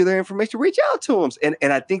give you their information, reach out to them.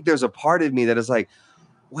 And I think there's a part of me that is like,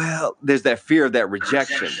 well, there's that fear of that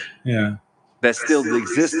rejection. Yeah. That still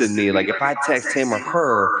exists in me. Like if I text him or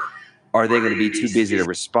her, are they going to be too busy to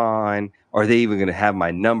respond? Are they even going to have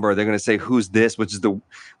my number? They're going to say, who's this? Which is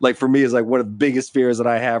for me is like one of the biggest fears that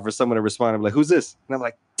I have for someone to respond. I'm like, who's this? And I'm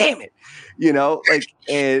like, damn it.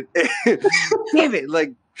 And damn it.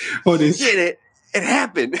 Like, it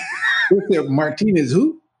happened. Martinez,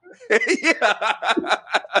 who? Yeah.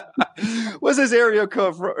 What's his area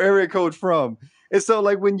code from? And so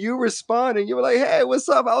like when you respond and you were like, hey, what's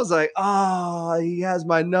up? I was like, oh, he has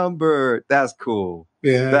my number. That's cool.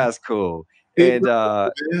 Yeah. That's cool. And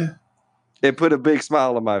it put a big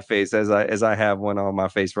smile on my face as I have one on my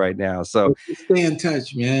face right now. So stay in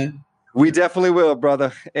touch, man. We definitely will,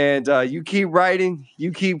 brother. And you keep writing,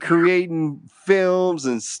 you keep creating films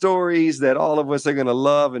and stories that all of us are going to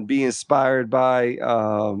love and be inspired by.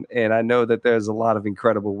 And I know that there's a lot of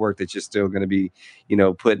incredible work that you're still going to be,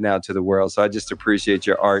 putting out to the world. So I just appreciate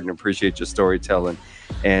your art and appreciate your storytelling.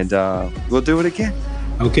 And we'll do it again.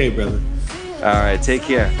 Okay, brother. All right. Take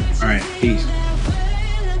care. All right. Peace.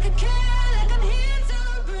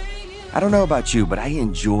 I don't know about you, but I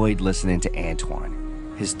enjoyed listening to Antwone.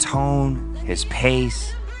 His tone, his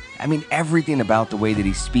pace, everything about the way that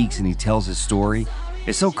he speaks and he tells his story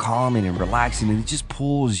is so calming and relaxing, and it just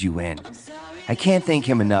pulls you in. I can't thank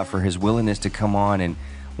him enough for his willingness to come on and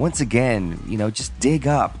once again, just dig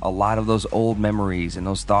up a lot of those old memories and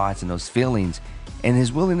those thoughts and those feelings, and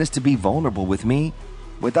his willingness to be vulnerable with me,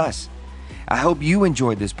 with us. I hope you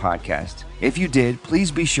enjoyed this podcast. If you did,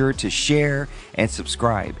 please be sure to share and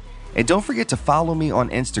subscribe. And don't forget to follow me on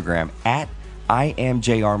Instagram at I am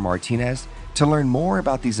JR Martinez to learn more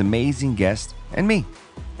about these amazing guests and me.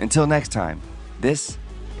 Until next time, this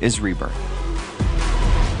is Rebirth.